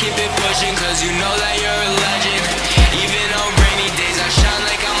 Just keep it pushing, cause you know that you're a legend. Even on rainy days, I shine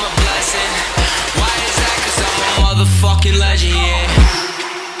like I'm a blessing. Why is that? Cause I'm a motherfucking legend, yeah.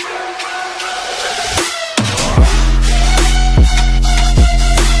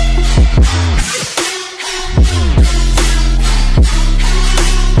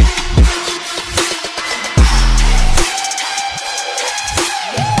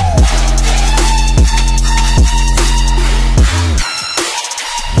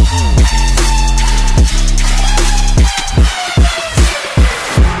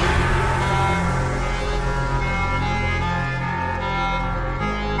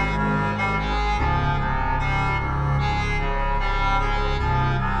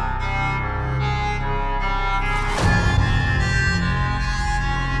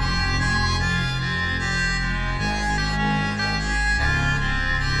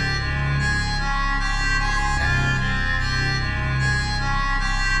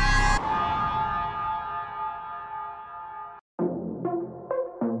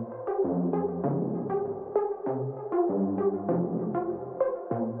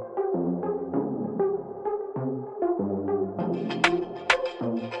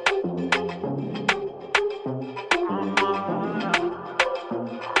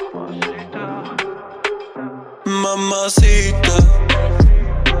 Mamacita,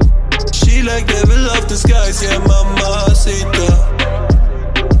 she like devil of the skies, yeah, mamacita.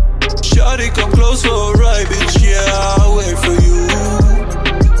 Shawty, come close for a ride, bitch, yeah, I'll wait for you.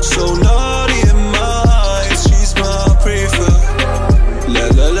 So naughty in my eyes, she's my preferred. La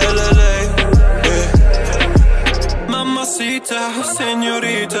la la la la, yeah. Mamacita,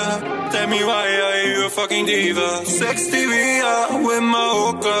 señorita, tell me why are you a fucking diva? Sex TV, with my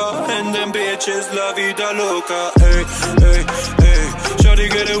hookah, and them bitches la vida loca. Hey, hey, hey, shawty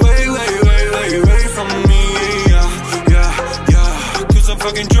get away, way from me, yeah, yeah, yeah. Cause I'm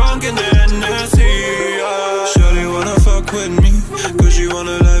fucking drunk in the N.E.B, yeah. Shawty wanna fuck with me, cause she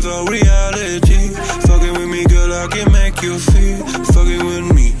wanna live out reality. Fucking with me, girl, I can make you feel. Fucking with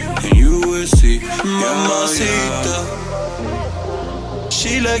me, and you will see. Mamacita,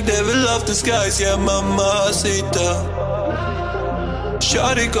 she like devil of the skies, yeah, mamacita.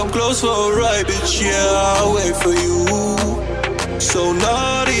 Shawty, come close for a ride, bitch, yeah, I'll wait for you. So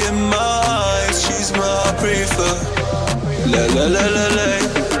naughty in my eyes, she's my preferred. La la la la la, yeah.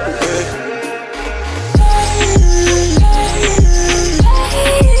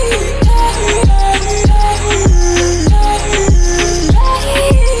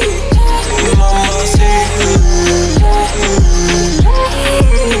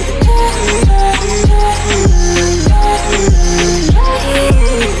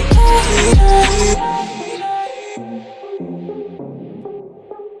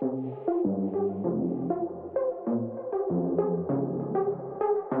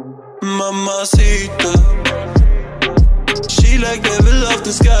 mamacita. She like devil of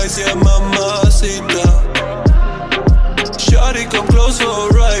the skies, yeah, mamacita. Shawty come close for a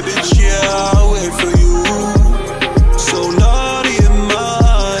ride, bitch, yeah, I'll wait for you. So naughty in my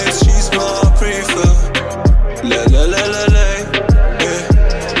eyes, she's my prefer. La la la la la, yeah.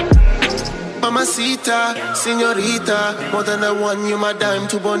 Mamacita, señorita, more than a one, you my dime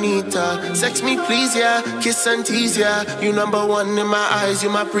too bonita. Sex me please, yeah, kiss and tease, yeah. You number one in my eyes, you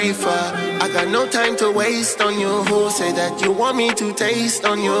my prefer. I got no time to waste on you. Say that you want me to taste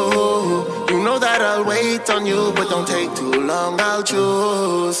on you. You know that I'll wait on you, but don't take too long, I'll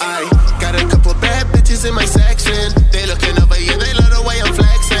choose. I got a couple bad bitches in my section. They looking over, yeah, they love the way I'm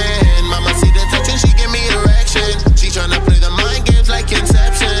flexing. Mama see the touch and she give me erection. She tryna play the mind games like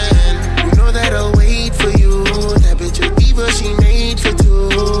Inception. You know that I'll wait for you. That bitch a diva, she made for two.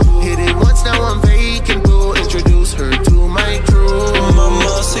 Hit it once, now I'm vacant, boo. Introduce her to my crew.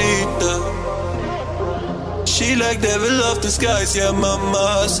 Mamacita. She like devil of the skies, yeah,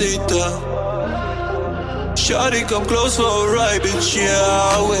 mamacita. Shawty come close for a ride, bitch,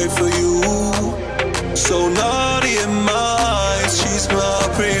 yeah, I'll wait for you. So naughty in my eyes, she's my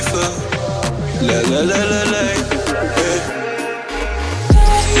prefer. La la la la la, yeah.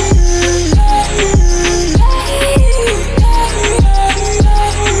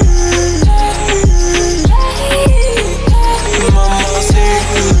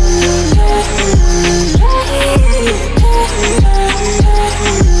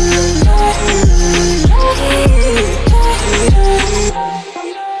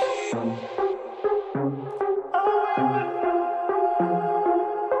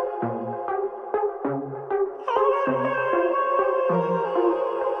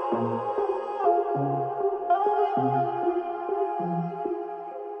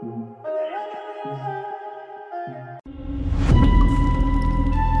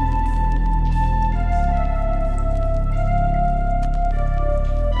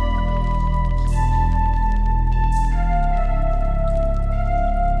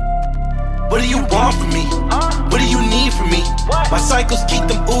 What do you want from me? What do you need from me? My cycles keep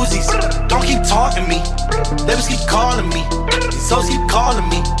them Uzis. Don't keep taunting me. They just keep calling me. These hoes keep calling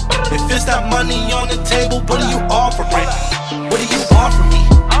me. If it's that money on the table, what do you offering? What do you want from me?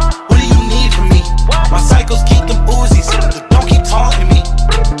 What do you need from me? My cycles keep them Uzis. Don't keep taunting me.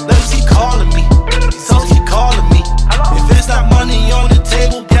 They just keep calling me. These hoes keep calling me. If it's that money on the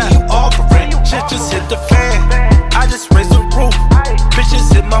table, what do you offering? Shit just hit the fan. I just raised the roof.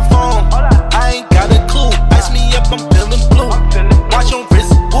 Bitches hit my phone. I ain't got a clue. Ice me up, I'm feeling blue. Watch on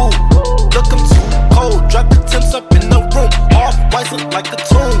wrist, woo. Look, I'm too cold. Drop the temps up in the room. Off white look like a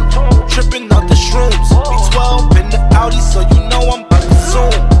tomb. Tripping out the shrooms. B12 in the Audi, so you know I'm about to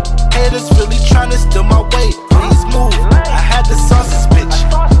zoom. Haters really tryna steal my weight. Please move. I had the sauces, bitch.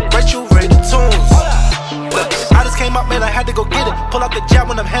 Rachel rated tunes. Look, I just came out, man, I had to go get it. Pull out the jab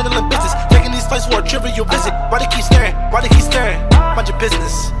when I'm handling business. Taking these flights for a trivial visit. Why they keep staring? Why they keep staring? Mind your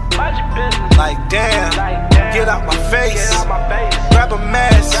business. Like damn, get out my face. Grab a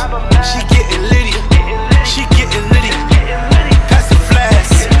mask. She getting litty. She getting litty. Pass the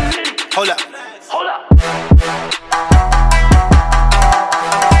flask. Hold up. Hold up.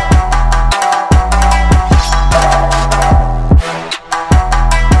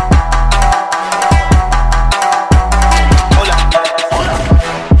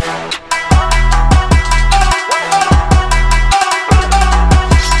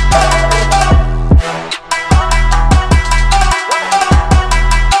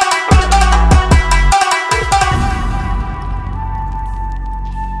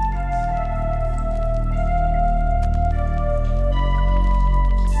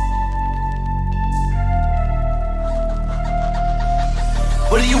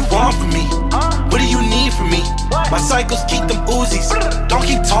 What do you want from me? What do you need from me? My cycles keep them Uzis. Don't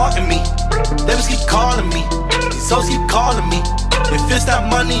keep taunting me. They just keep calling me. These hoes keep calling me. If it's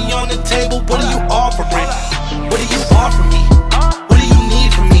that money on the table, what do you offering? What do you want from me? What do you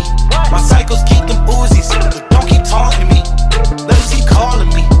need from me? My cycles keep them Uzis. Don't keep taunting me. They just keep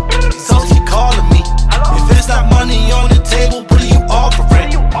calling me. These hoes keep calling me. If it's that money on the table, what do you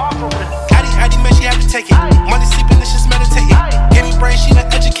offering? Addy, man, she had to take it. Money sleeping, it's just meditating. Give me brain, she not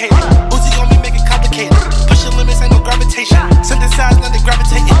educated. Uzi on me, make it complicated. Pushing limits, ain't no gravitation. Synthesize, now they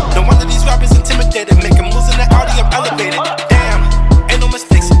gravitating. No wonder these rappers intimidated. Making moves in the Audi, I'm elevated. Damn, ain't no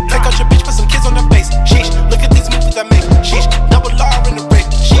mistakes. Take out your bitch, put some kids on their face. Sheesh, look at these moves I make. Sheesh, double R in the rig.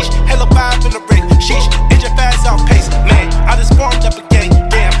 Sheesh, hella vibe in the rig. Sheesh, engine fast outpace. Man, I just formed up a gang.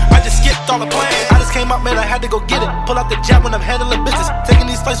 Damn, I just skipped all the plans. I just came out, man, I had to go get it. Pull out the jab when I'm handling business. Taking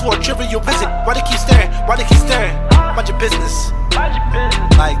these flights for a trivial visit. Why they keep staring? Why they keep staring? Mind your business.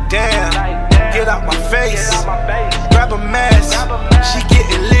 Like damn, out my face. Grab a mask, she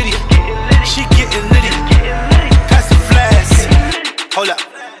getting litty. She getting litty. Pass the flash. Hold up.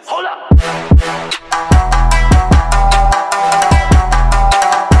 Hold up.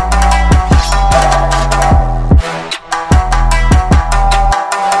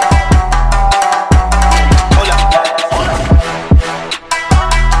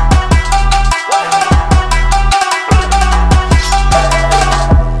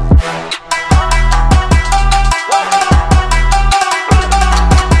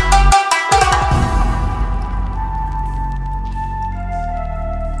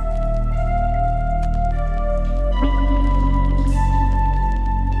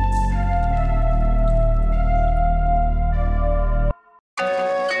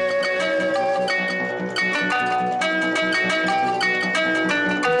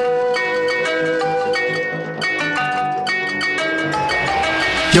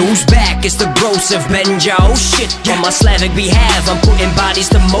 Yo, who's back? It's the gross of Benja. Oh shit, on my Slavic behalf, I'm putting bodies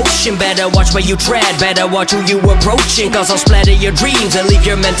to motion. Better watch where you tread, better watch who you approaching, cause I'll splatter your dreams and leave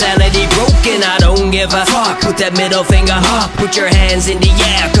your mentality broken. I don't give a fuck, put that middle finger up, put your hands in the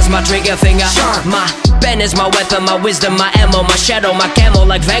air, cause my trigger finger sharp. My pen is my weapon, my wisdom, my ammo, my shadow, my camo.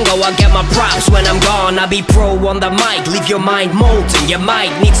 Like Van Gogh, I get my props when I'm gone. I be pro on the mic, leave your mind molten. You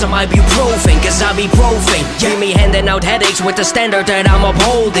might need some ibuprofen, cause I be profane. Give me handing out headaches with the standard that I'm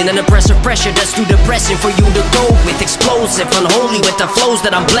upholding. An oppressive pressure that's too depressing for you to go with. Explosive, unholy with the flows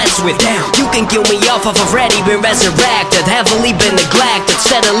that I'm blessed with. Damn, you can kill me off of already been resurrected, heavily been neglected,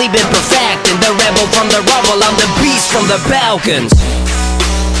 steadily been perfected. The rebel from the rubble, I'm the beast from the balcons.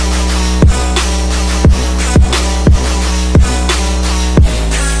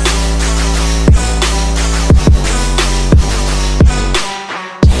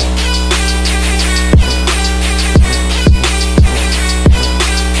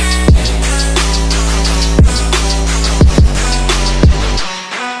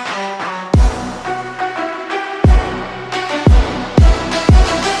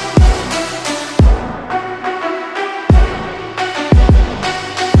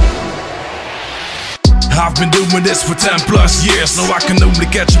 I've been doing this for 10 plus years, so I can only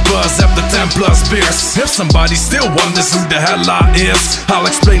catch a buzz after 10 plus beers. If somebody still wonders who the hell I is, I'll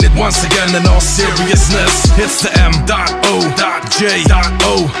explain it once again in all seriousness. It's the M.O.J.O,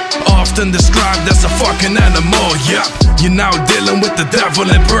 often described as a fucking animal. Yep, you're now dealing with the devil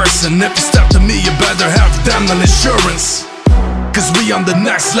in person. If you step to me, you better have dental insurance, cause we on the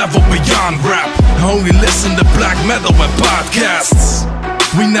next level beyond rap. I only listen to black metal and podcasts.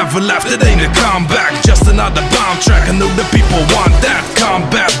 We never left, it ain't a comeback, just another bomb track. I know the people want that.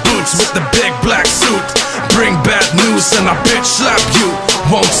 Combat boots with the big black suit, bring bad news and I bitch slap you.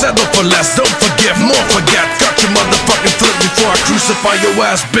 Won't settle for less, don't forgive, more forget. Cut your motherfucking throat before I crucify your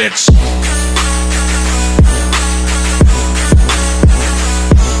ass, bitch.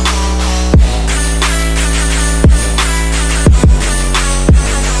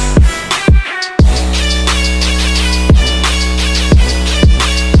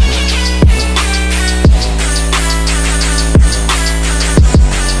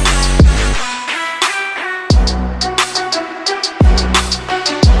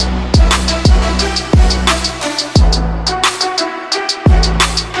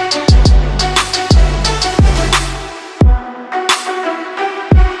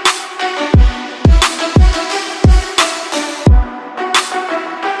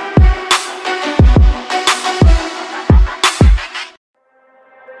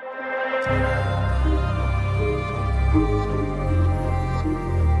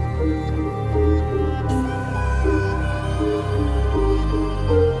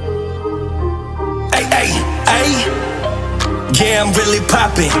 Yeah, I'm really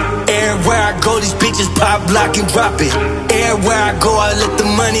poppin'. Everywhere I go, these bitches pop, lock, and drop it. Everywhere I go, I let the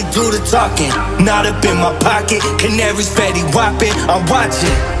money do the talking. Not up in my pocket, canaries fatty whopping. I'm watching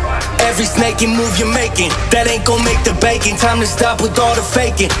every snaking move you're making. That ain't gon' make the bacon. Time to stop with all the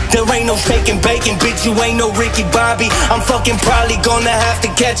faking. There ain't no shaking bacon, bitch, you ain't no Ricky Bobby. I'm fucking probably gonna have to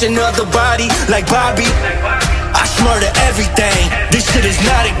catch another body like Bobby. I smurder everything, this shit is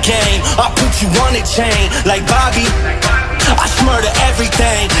not a game. I'll put you on a chain like Bobby. I smurder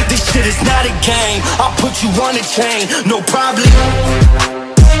everything, this shit is not a game. I'll put you on a chain, no problem.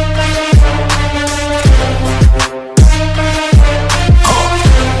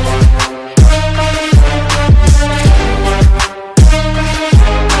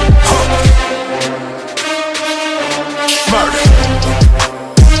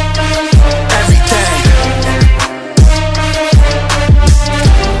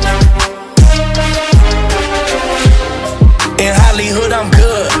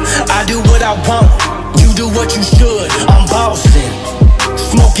 I I want. You do what you should, I'm bossing.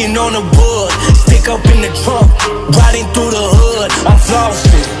 Smoking on the wood, stick up in the trunk, riding through the hood, I'm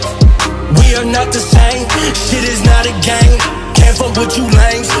flossing. We are not the same, shit is not a game. Can't fuck with you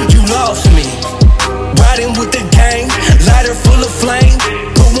lames, you lost me. Riding with the gang, lighter full of flame.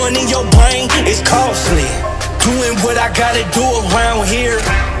 Put one in your brain, it's costly. Doing what I gotta do around here.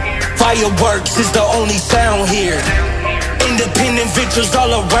 Fireworks is the only sound here. Independent victors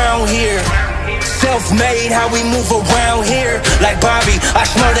all around here. Self-made, how we move around here. Like Bobby, I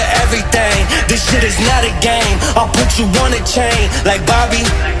smurder everything. This shit is not a game, I'll put you on a chain. Like Bobby,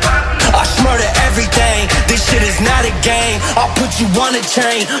 I smurder everything. This shit is not a game, I'll put you on a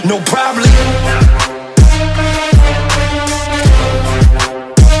chain. No problem.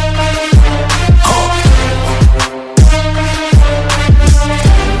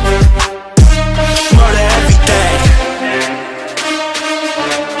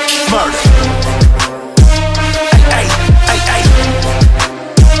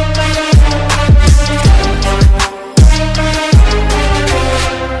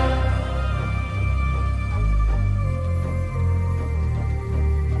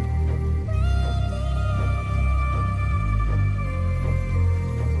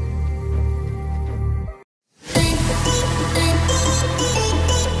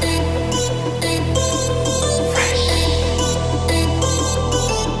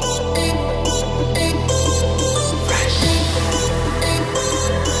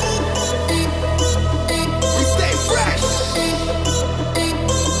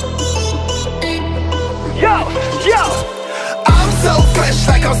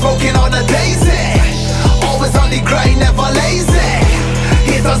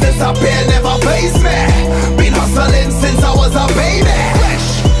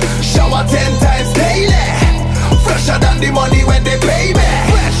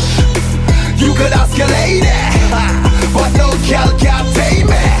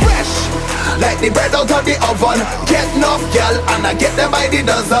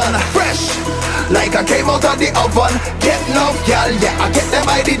 Like I came out of the oven, get enough, gal, yeah, I get them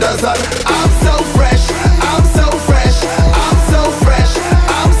by the dozen. I'm so fresh, I'm so fresh, I'm so fresh,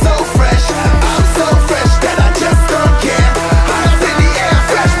 I'm so fresh, I'm so fresh that I just don't care. Hands in the air,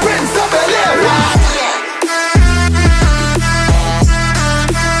 fresh Prince of Bel-Air.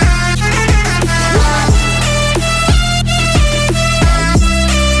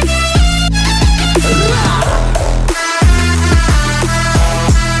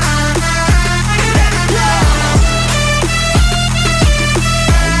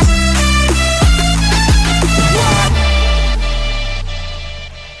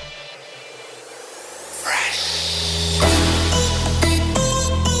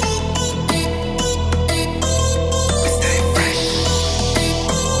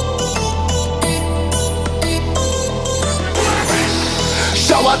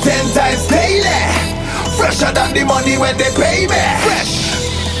 Shower 10 times daily, fresher than the money when they pay me. Fresh,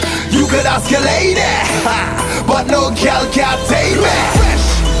 you could ask a lady, but no girl can't take me. Fresh,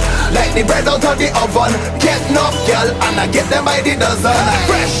 like the bread out of the oven, get enough girl and I get them by the dozen.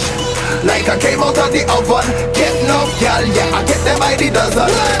 Fresh, like I came out of the oven, get enough girl, yeah, I get them by the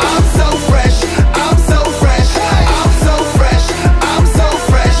dozen. I'm so fresh, I'm so fresh, I'm so fresh, I'm so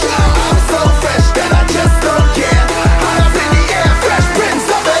fresh, I'm so fresh that I just don't care. Hands in the air, fresh Prince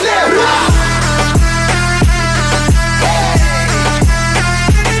of Bel-Air.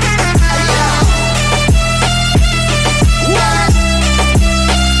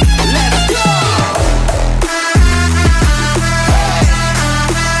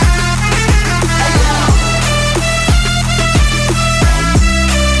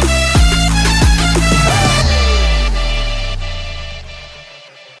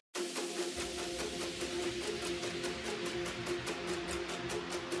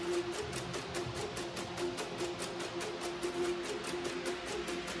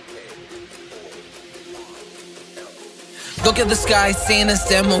 Look at the sky, seeing a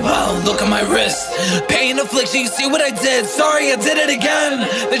demo. Wow, look at my wrist. Pain, affliction, you see what I did? Sorry, I did it again.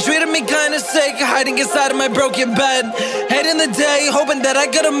 They treated me kinda sick, hiding inside of my broken bed. Hating the day, hoping that I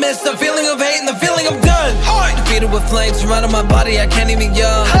could've missed the feeling of hate and the feeling of done. Defeated with flames surrounding my body, I can't even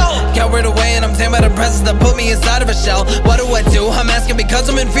yell. Coward away and I'm tamed by the presence that put me inside of a shell. What do? I'm asking because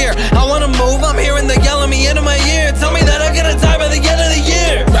I'm in fear. I wanna move, I'm hearing the yelling me into my ear. Tell me that I'm gonna die by the end of the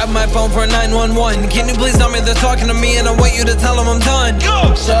year. Grab my phone for 911. Can you please tell me they're talking to me and I want you to tell them I'm done.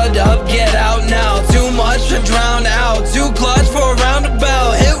 Go! Shut up, get out now. Too much to drown out. Too clutch for a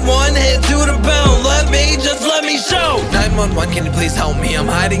roundabout. Hit one, hit two to bound. Let me show. 911 911, can you please help me? I'm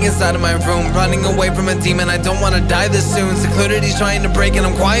hiding inside of my room, running away from a demon. I don't wanna die this soon. Security's trying to break and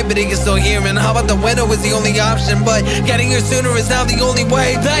I'm quiet, but he can still hear. And how about the window is the only option? But getting here sooner is now the only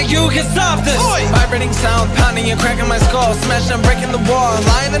way that you can stop this. Vibrating sound, pounding and cracking my skull, smashing and breaking the wall,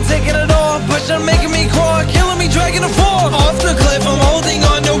 lying and taking it all, pushing, making me crawl, killing me, dragging a fall off the cliff. I'm holding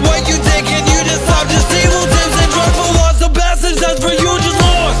on to what you take, and you just stop. Just evil tips and dreadful laws. The passage that's for you just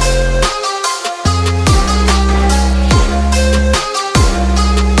lost.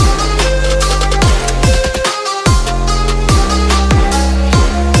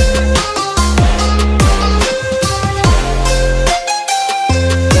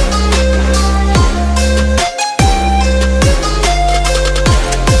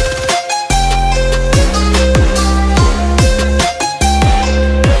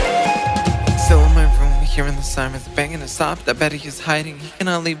 Stopped. I bet he is hiding. He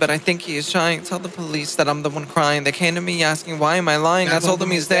cannot leave, but I think he is trying. Tell the police that I'm the one crying. They came to me asking why am I lying. I told them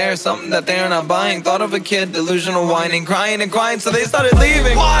he's there, something that they are not buying. Thought of a kid, delusional whining, crying and crying, so they started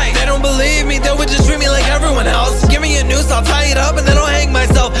leaving. Why? They don't believe me, they would just treat me like everyone else. Give me a noose, I'll tie it up and then I'll hang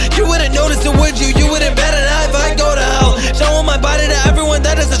myself. You wouldn't notice it, would you? You wouldn't bet it out if I go to hell. Showing my body to everyone,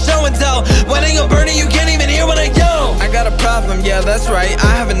 that is a show and tell. Wedding or burning, you can't even hear what I yell. I got a problem, yeah, that's right.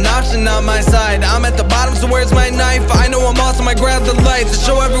 I have an option on my side. I'm at the bottom, so where's my knife? I know I'm awesome, I grab the lights to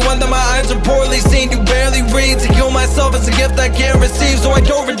show everyone that my eyes are poorly seen. You barely read, to kill myself is a gift I can't receive, so I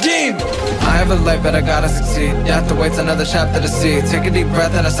don't redeem. I have a life, but I gotta succeed. You have to wait till another chapter to see. Take a deep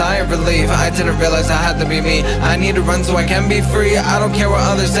breath and a sigh of relief. I didn't realize I had to be me. I need to run so I can be free. I don't care what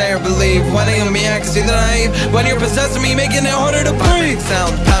others say or believe. When I am me, I can see the naive. When you're possessing me, making it harder to breathe.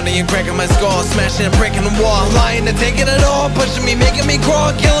 Sound pounding and cracking my skull, smashing and breaking the wall, lying and taking it all, pushing me, making me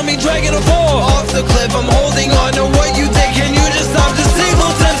crawl, killing me, dragging a fall off the cliff. I'm holding on to what you take. Can you just stop? Just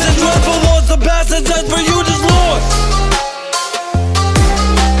evil tips and dreadful laws. The passage that's for you just lost.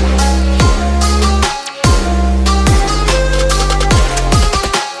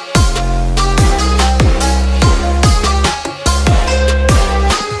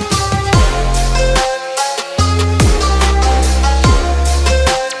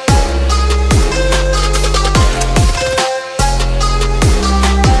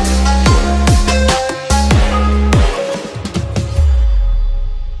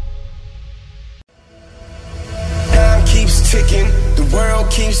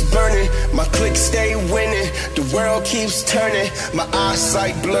 Keeps turning, my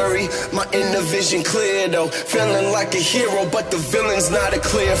eyesight blurry, my inner vision clear though. Feeling like a hero, but the villain's not a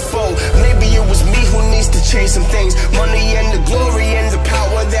clear foe. Maybe it was me who needs to change some things. Money and the glory and the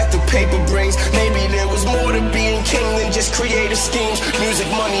power that the paper brings. Maybe there was more to being king than just creative schemes. Music,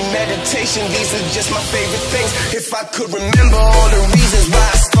 money, meditation, these are just my favorite things. If I could remember all the reasons why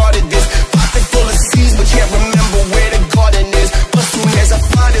I started this. Pocket full of seeds, but can't remember where the garden is. But soon as I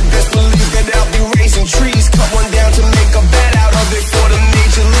find it, best believe that I'll be raising trees. Cut one down to make a bet out of it for the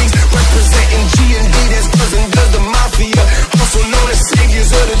major leagues. Representing G&D, that's cousin does the mafia. Also known as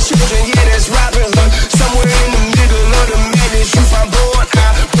saviors of the children, yeah, that's Robin Hood. Somewhere in the middle of the madness, you find born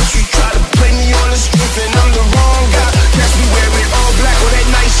out. But you try to play me on the strength and I'm the wrong guy. Catch me wearing all black on that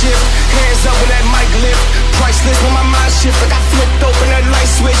night shift. Hands up when that mic lift. Priceless when my mind shift, like I flipped open that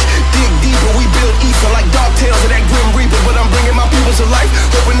light switch. Dig deeper, we build ether like dark tales of that grim reaper. But I'm bringing my people to life.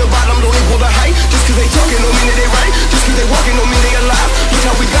 Hoping the bottom don't equal the height. Just cause they talking don't mean that they right. Just cause they walking don't mean they alive. Look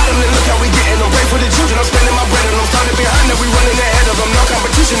how we got them and look how we getting them. Pray for the children, I'm spending my bread and I'm starting behind them. We running ahead of them, no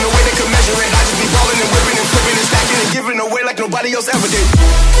competition, no way they can measure it. I just be balling and whipping and flipping and stacking and giving away like nobody else ever did.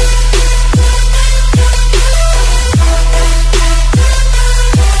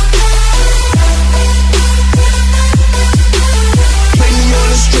 Play me on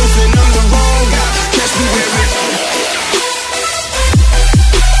the strength and I'm the wrong guy. Catch me where it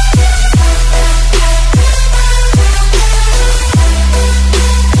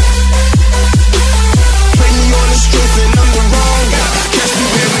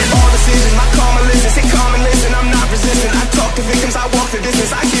victims, I walk the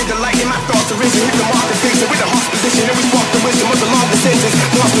distance. I hear the light in my thoughts arisen. Hit the mark and fix it with a harsh position. And we spark the wisdom of the longer sentence.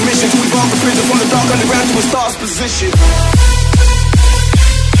 Lost the mission to evolve the prison from the dark underground to a star's position.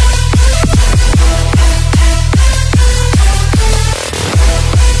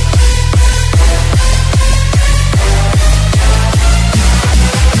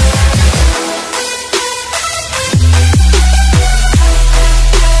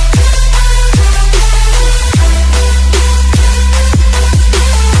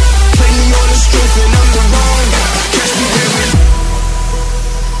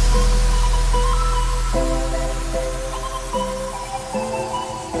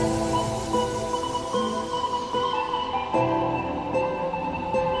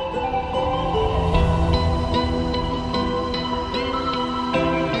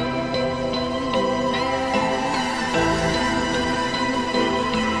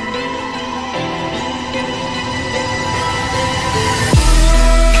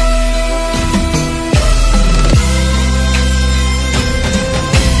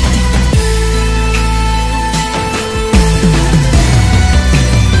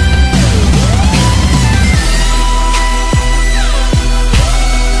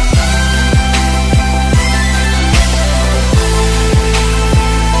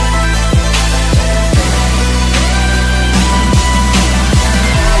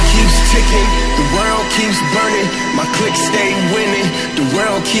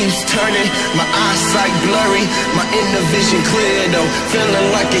 blurry, my inner vision clear though. Feeling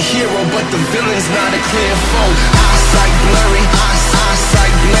like a hero, but the villain's not a clear foe. Eyesight blurry,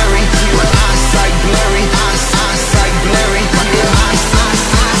 eyesight blurry, my eyesight blurry, eyesight blurry,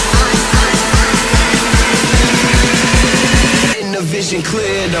 inner vision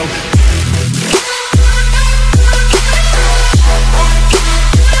clear though.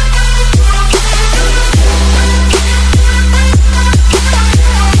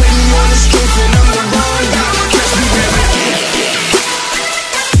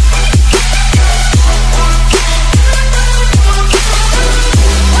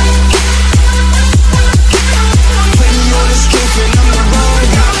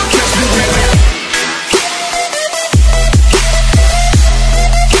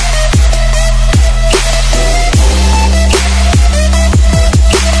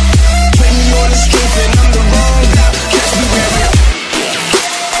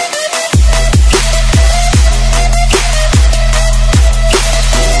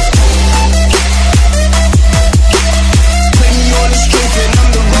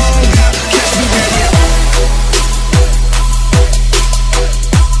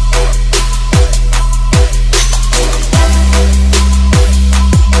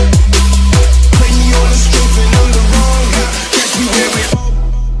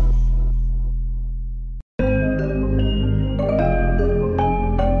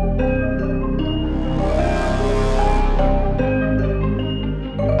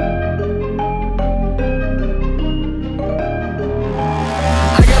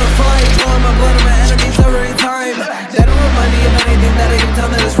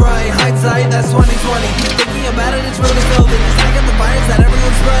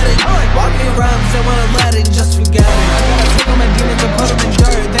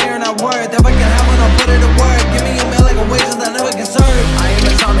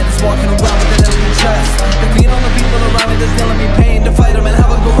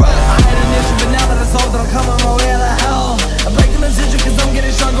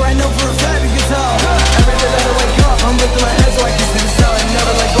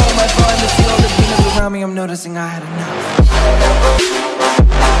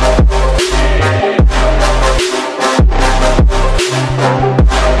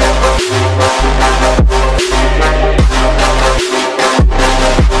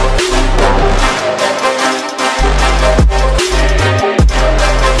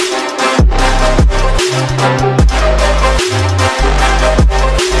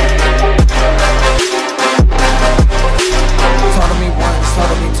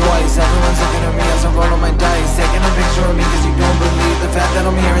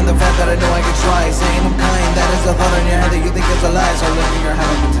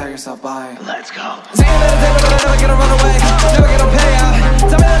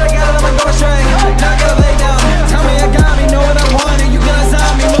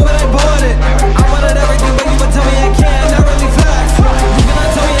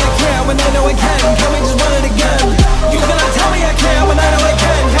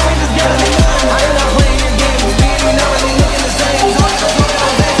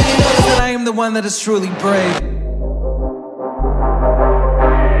 That is truly brave.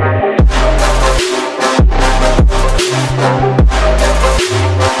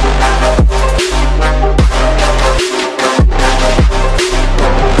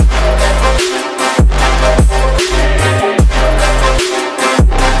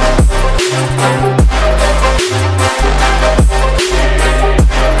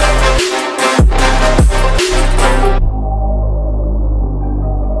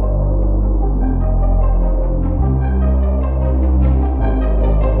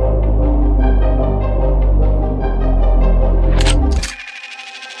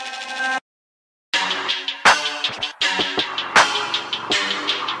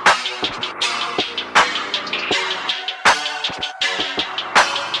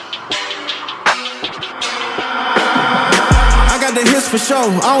 For sure,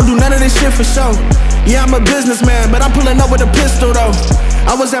 I don't do none of this shit for sure. Yeah, I'm a businessman, but I'm pulling up with a pistol though.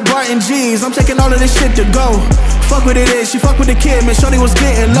 I was at Brighton G's, I'm taking all of this shit to go. Fuck what it is, she fuck with the kid, man, shorty was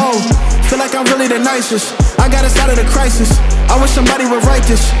getting low. Feel like I'm really the nicest, I got us out of the crisis. I wish somebody would write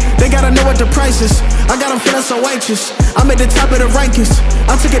this, they gotta know what the price is. I got them feeling so anxious, I'm at the top of the rankings.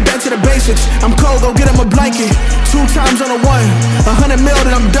 I took it back to the basics, I'm cold, go get him a blanket. 2 times on a 1, 100 mil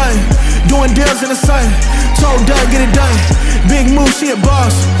and I'm done. Doing deals in the sun, told Doug get it done. Big move, she a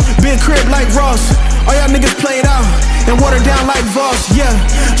boss, big crib like Ross. All y'all niggas played out and watered down like Voss, yeah.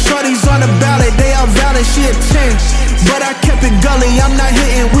 Shorty's on the ballot, they out valid, she a 10. But I kept it gully, I'm not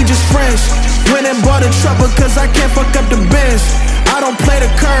hitting, we just friends. Went and bought a truck because I can't fuck up the Benz. I don't play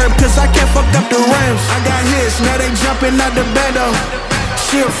the curb cause I can't fuck up the rims. I got hits, now they jumping out the bando.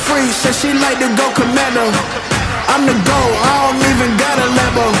 She a freak, said she like to go commando. I'm the GOAT, I don't even got a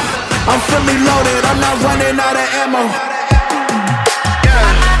Lambo. I'm fully loaded, I'm not running out of ammo.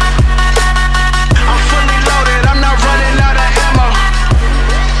 I'm fully loaded, I'm not running out of ammo.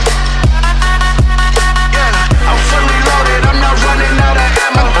 I'm fully loaded, I'm not running out of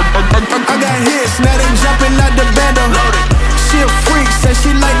ammo. I got hits, now they jumping out the bando. She a freak, said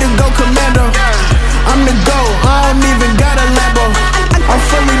she like to go commando. I'm the GOAT, I don't even got a Lambo. I'm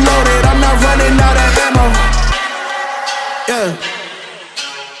fully loaded, I'm not running out of ammo. Yeah.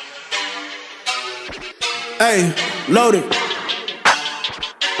 Hey, loaded.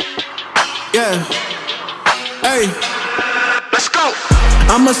 Yeah. Hey, let's go.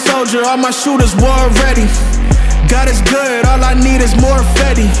 I'm a soldier, all my shooters war ready. God is good, all I need is more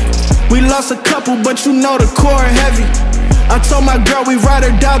Fetty. We lost a couple, but you know the core heavy. I told my girl we ride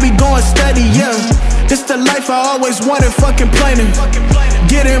or die, we going steady, yeah. It's the life I always wanted, fucking complaining.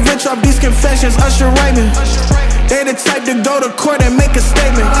 Getting rich off these confessions, Usher Raymond. They the type to go to court and make a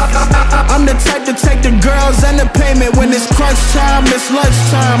statement. I'm the type to take the girls and the payment. When it's crunch time, it's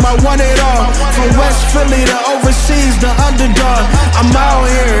lunchtime, I want it all. From West Philly to overseas, the underdog. I'm out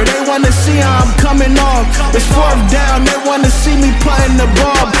here, they wanna see how I'm coming off. It's fourth down, they wanna see me putting the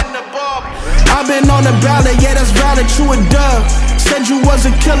ball. I've been on the ballot, yeah, that's valid, you a dub. Said you was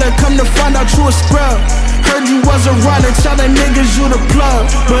a killer, come to find out you a scrub. Heard you was a runner, tell the niggas you the plug.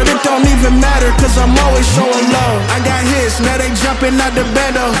 But it don't even matter, cause I'm always showing love. I got hits, now they jumping out the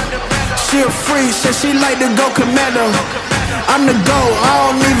bando. She a freak, said she like to go commando. I'm the GOAT, I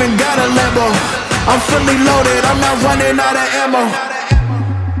don't even got a Lambo. I'm fully loaded, I'm not running out of ammo.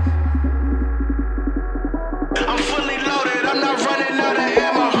 I'm fully loaded, I'm not running out of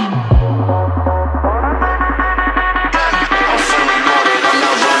ammo.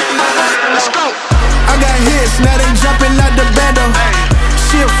 Hits, now they jumping out the bando.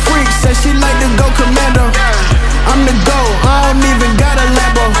 She a freak, said she like to go commando. I'm the GOAT, I don't even got a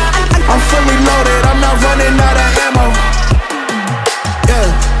Lambo. I'm fully loaded, I'm not running out of ammo. Yeah.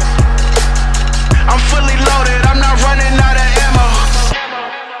 I'm fully loaded, I'm not running out of ammo.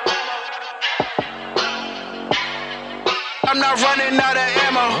 I'm not running out of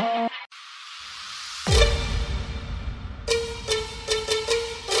ammo.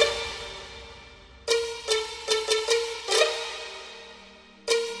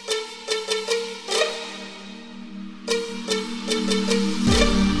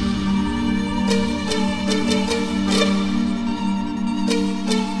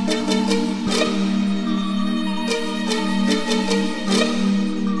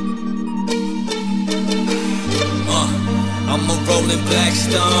 I'm a rolling black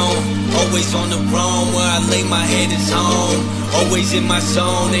stone, always on the roam, where I lay my head is home. Always in my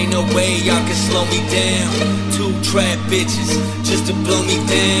zone, ain't no way y'all can slow me down. 2 trap bitches, just to blow me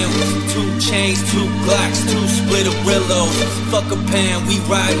down. 2 chains, 2 Glocks, 2 Splitterillos. Fuck a pound, we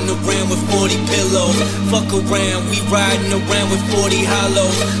riding around with 40 pillows. Fuck around, we riding around with 40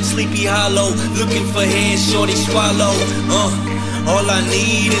 hollows. Sleepy Hollow, looking for head, shorty swallow. All I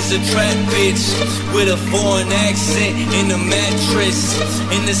need is a trap bitch with a foreign accent in a mattress.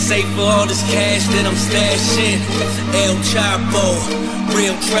 In the safe for all this cash that I'm stashing. El Chapo,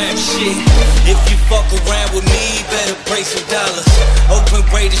 real trap shit. If you fuck around with me, better break some dollars. Open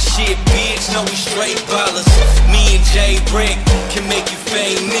rated shit, bitch, know we straight ballers. Me and J Brick can make you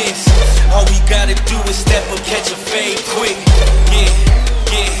famous. All we gotta do is step up, catch a fade quick. Yeah,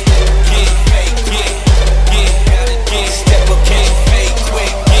 yeah, yeah, fake, yeah, yeah, yeah, step up, catch a fade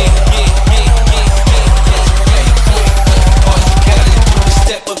quick. Yeah, yeah, yeah, yeah, yeah,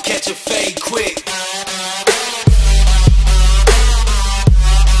 catch a fade quick.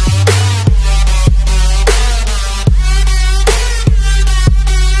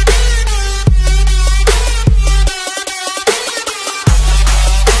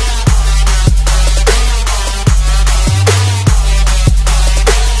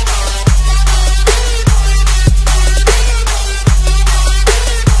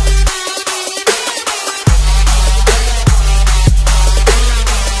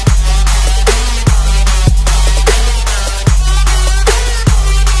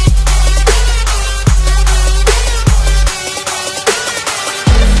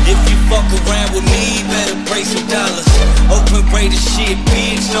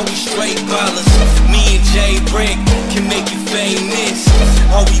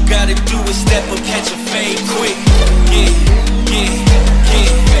 All you gotta do is step up, catch a fade quick.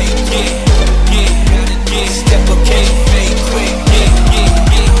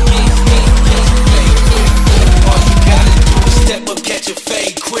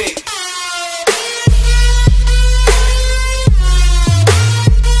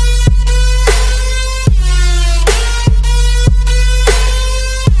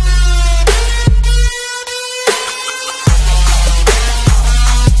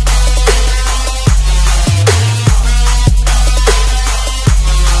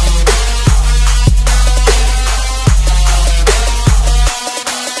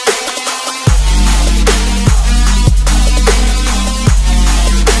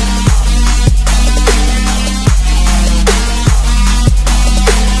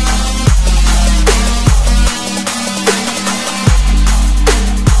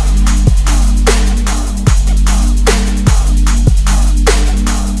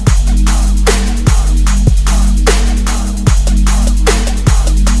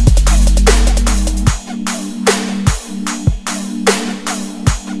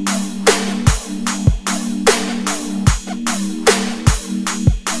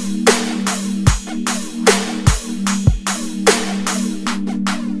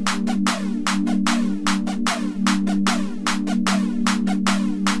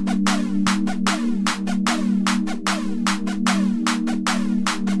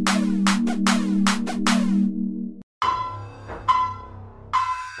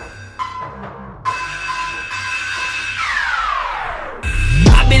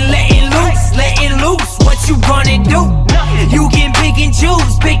 you gonna do? You can pick and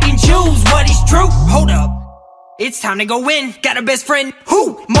choose what is true. Hold up, it's time to go in. Got a best friend,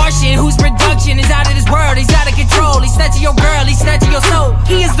 who? Martian, whose production is out of this world. He's out of control, he's snatching your girl, he's snatching your soul.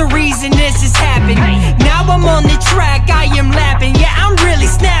 He is the reason this is happening. Now I'm on the track, I am lapping. Yeah, I'm really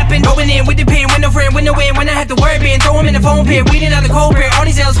snapping. Going in with the pen, with no friend, with no win. When I have to word bin, throw him in the phone pit. Weeding out the cold pit, all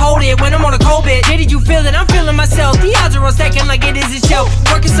these L's hold it. When I'm on a cold bit, yeah, did you feel it? I'm feeling myself. The odds are all stacking like it is a show.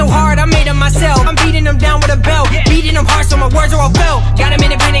 Working so hard, I made them myself. I'm beating them down with a belt, beating them hard so my words are all felt. Got him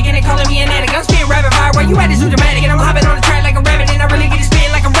in a panic and they calling me an addict. I'm spitting rapid fire, where you at is so dramatic. And I'm hopping on the track like a rabbit, and I really get it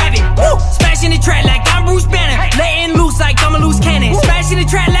spitting like a rabbit. Woo! Smashing the track like I'm Bruce Banner, letting loose like I'm a loose cannon. Smashing the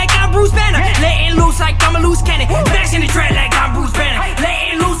track like I'm Bruce Banner, letting loose like I'm a loose cannon. Smashing the track like I'm Bruce Banner,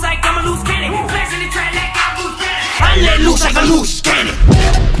 letting loose like I'm a loose cannon. Smashing the track like I'm Bruce Banner, I'm letting loose like a loose cannon.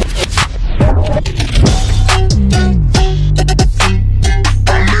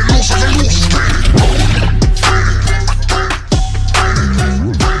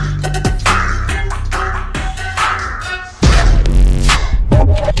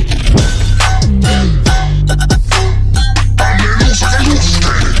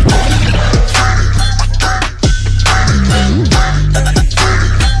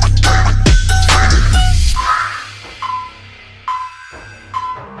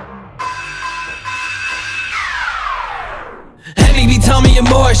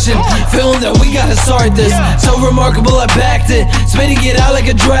 Feeling that we gotta start this. So remarkable I backed it, spitting it out like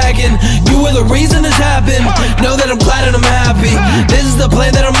a dragon. You were the reason this happened. Know that I'm glad and I'm happy. This is the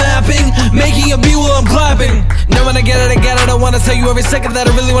plan that I'm mapping, making a beat while I'm clapping. Know when I get it, I wanna tell you every second that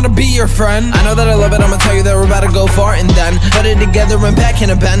I really wanna be your friend. I know that I love it, I'ma tell you that we're about to go far and then put it together and back in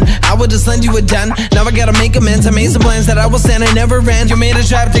a pen. I would just lend you a 10. Now I gotta make amends. I made some plans that I will stand, I never ran. You made a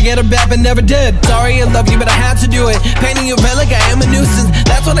trap to get it back but never did. Sorry I love you but I had to do it. Painting you red like I am a nuisance.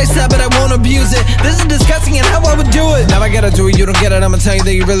 That's what I said but I won't abuse it. This is disgusting and how I would do it. Now I gotta do it, you don't get it. I'ma tell you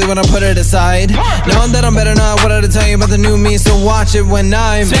that you really wanna put it aside. Knowing that I'm better now, what did I tell you about the new me? So watch it when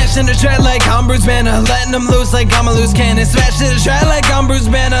I'm smashing the track like I'm Bruce Banner, letting them loose like I'm a loose cannon. Smashing the track like I'm Bruce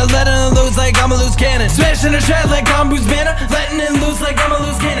Banner, letting them loose like I'm a loose cannon. Smashing the track like I'm Bruce Banner, letting it loose like I'm a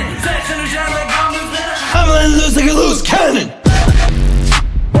loose cannon. Smashing the track like I'm Bruce Banner, I'm letting loose like a loose cannon.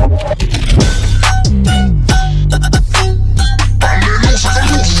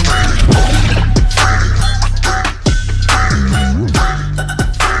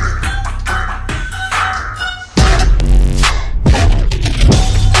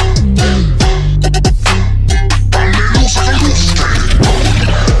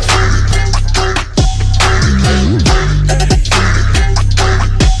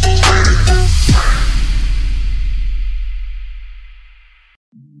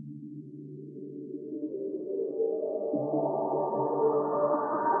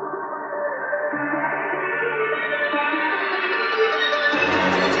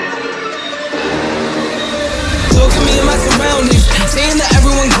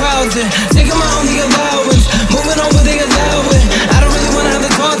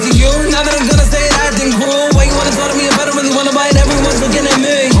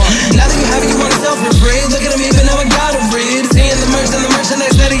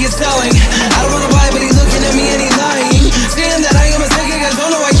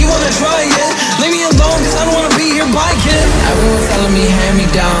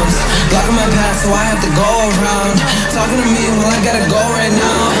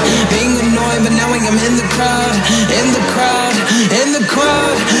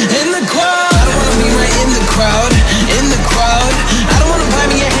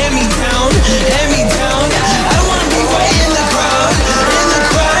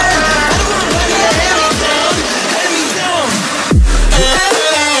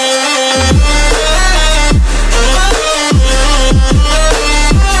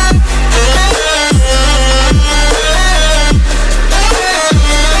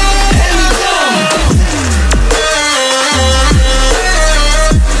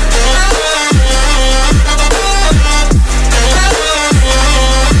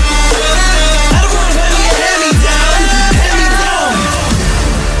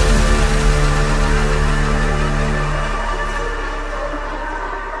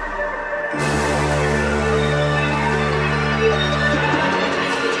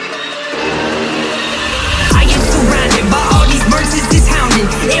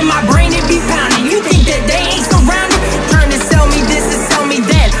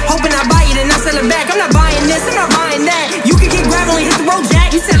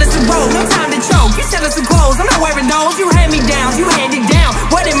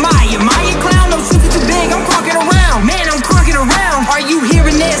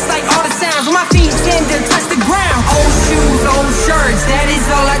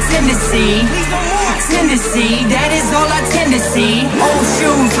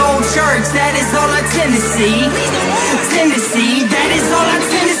 Tennessee, Tennessee, that is all I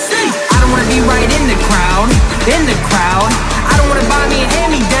tend to see. I don't wanna be right in the crowd, in the crowd. I don't wanna buy me and hand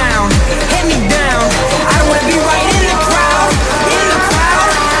me down, hand me down. I don't wanna be right in the crowd, in the crowd.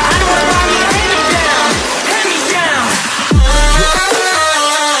 I don't wanna buy me and hand me down, hand me down.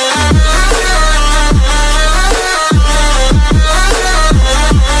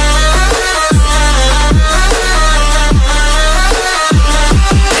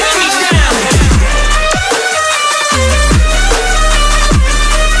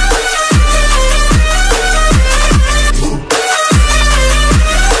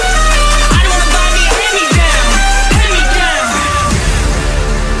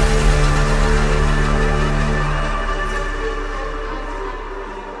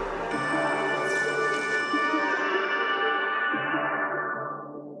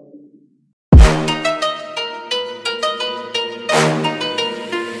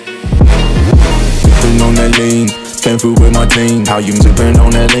 Came through with my team. How you sippin'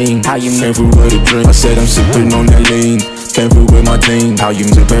 on that lean? How you came through with a drink? I said I'm sippin' on that lean. Came through with my team. How you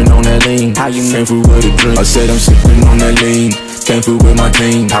sippin' on that lean? How you came through with a drink? I said I'm sippin' on that lean. Came through with my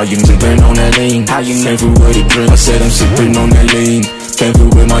team. How you sippin' on that lean? How you came through with a drink? I said I'm sippin' on that lean. Came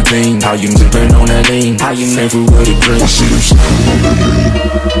through with my team. How you sippin' on that lean? How you came through with a drink? I said I'm sippin' on that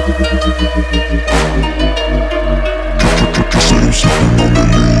lean. I said I'm sippin' on that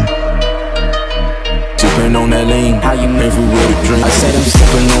lean. Sippin' on that lean, how you came through with a drink? I said I'm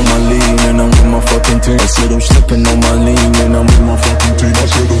sippin' on my lean and I'm with my fucking team. I said I'm sippin' on my lean and I'm with my fucking team. I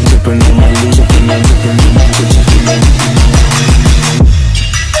said I'm sippin' on my lean, sippin' on my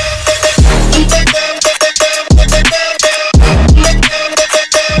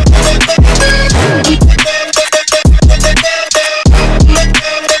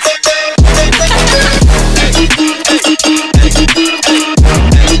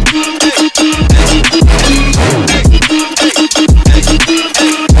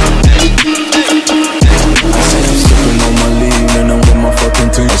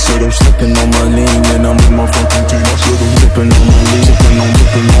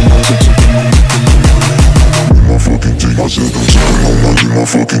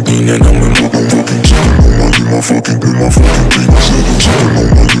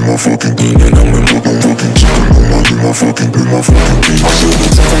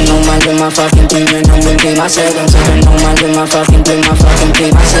I said I'm sippin' on my with my fucking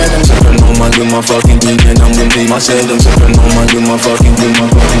team. I said I'm sippin' on my with my fucking team and I'm with team. I said I'm sippin' on my with my fucking team. I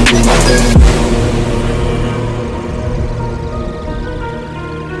said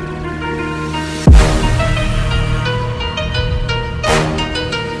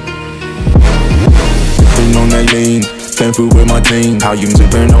sippin' on that lean. Came through with my team. How you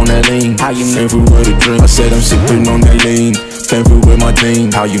sippin' on that lean? How you came through with a drink? I said I'm sippin' on that lean. Came through with my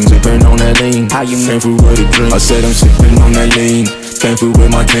team. How you sippin' on that lean? How you came through with a drink? I said I'm sippin' on that lean. Came through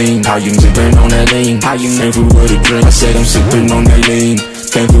with my team. How you sippin' on that lean? How you came through with a drink? I said I'm sippin' on that lean.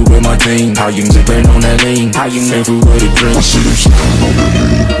 Came through with my team. How you sippin' on that lean? How you came through with a drink? I said I'm sippin' on that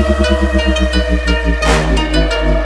lean.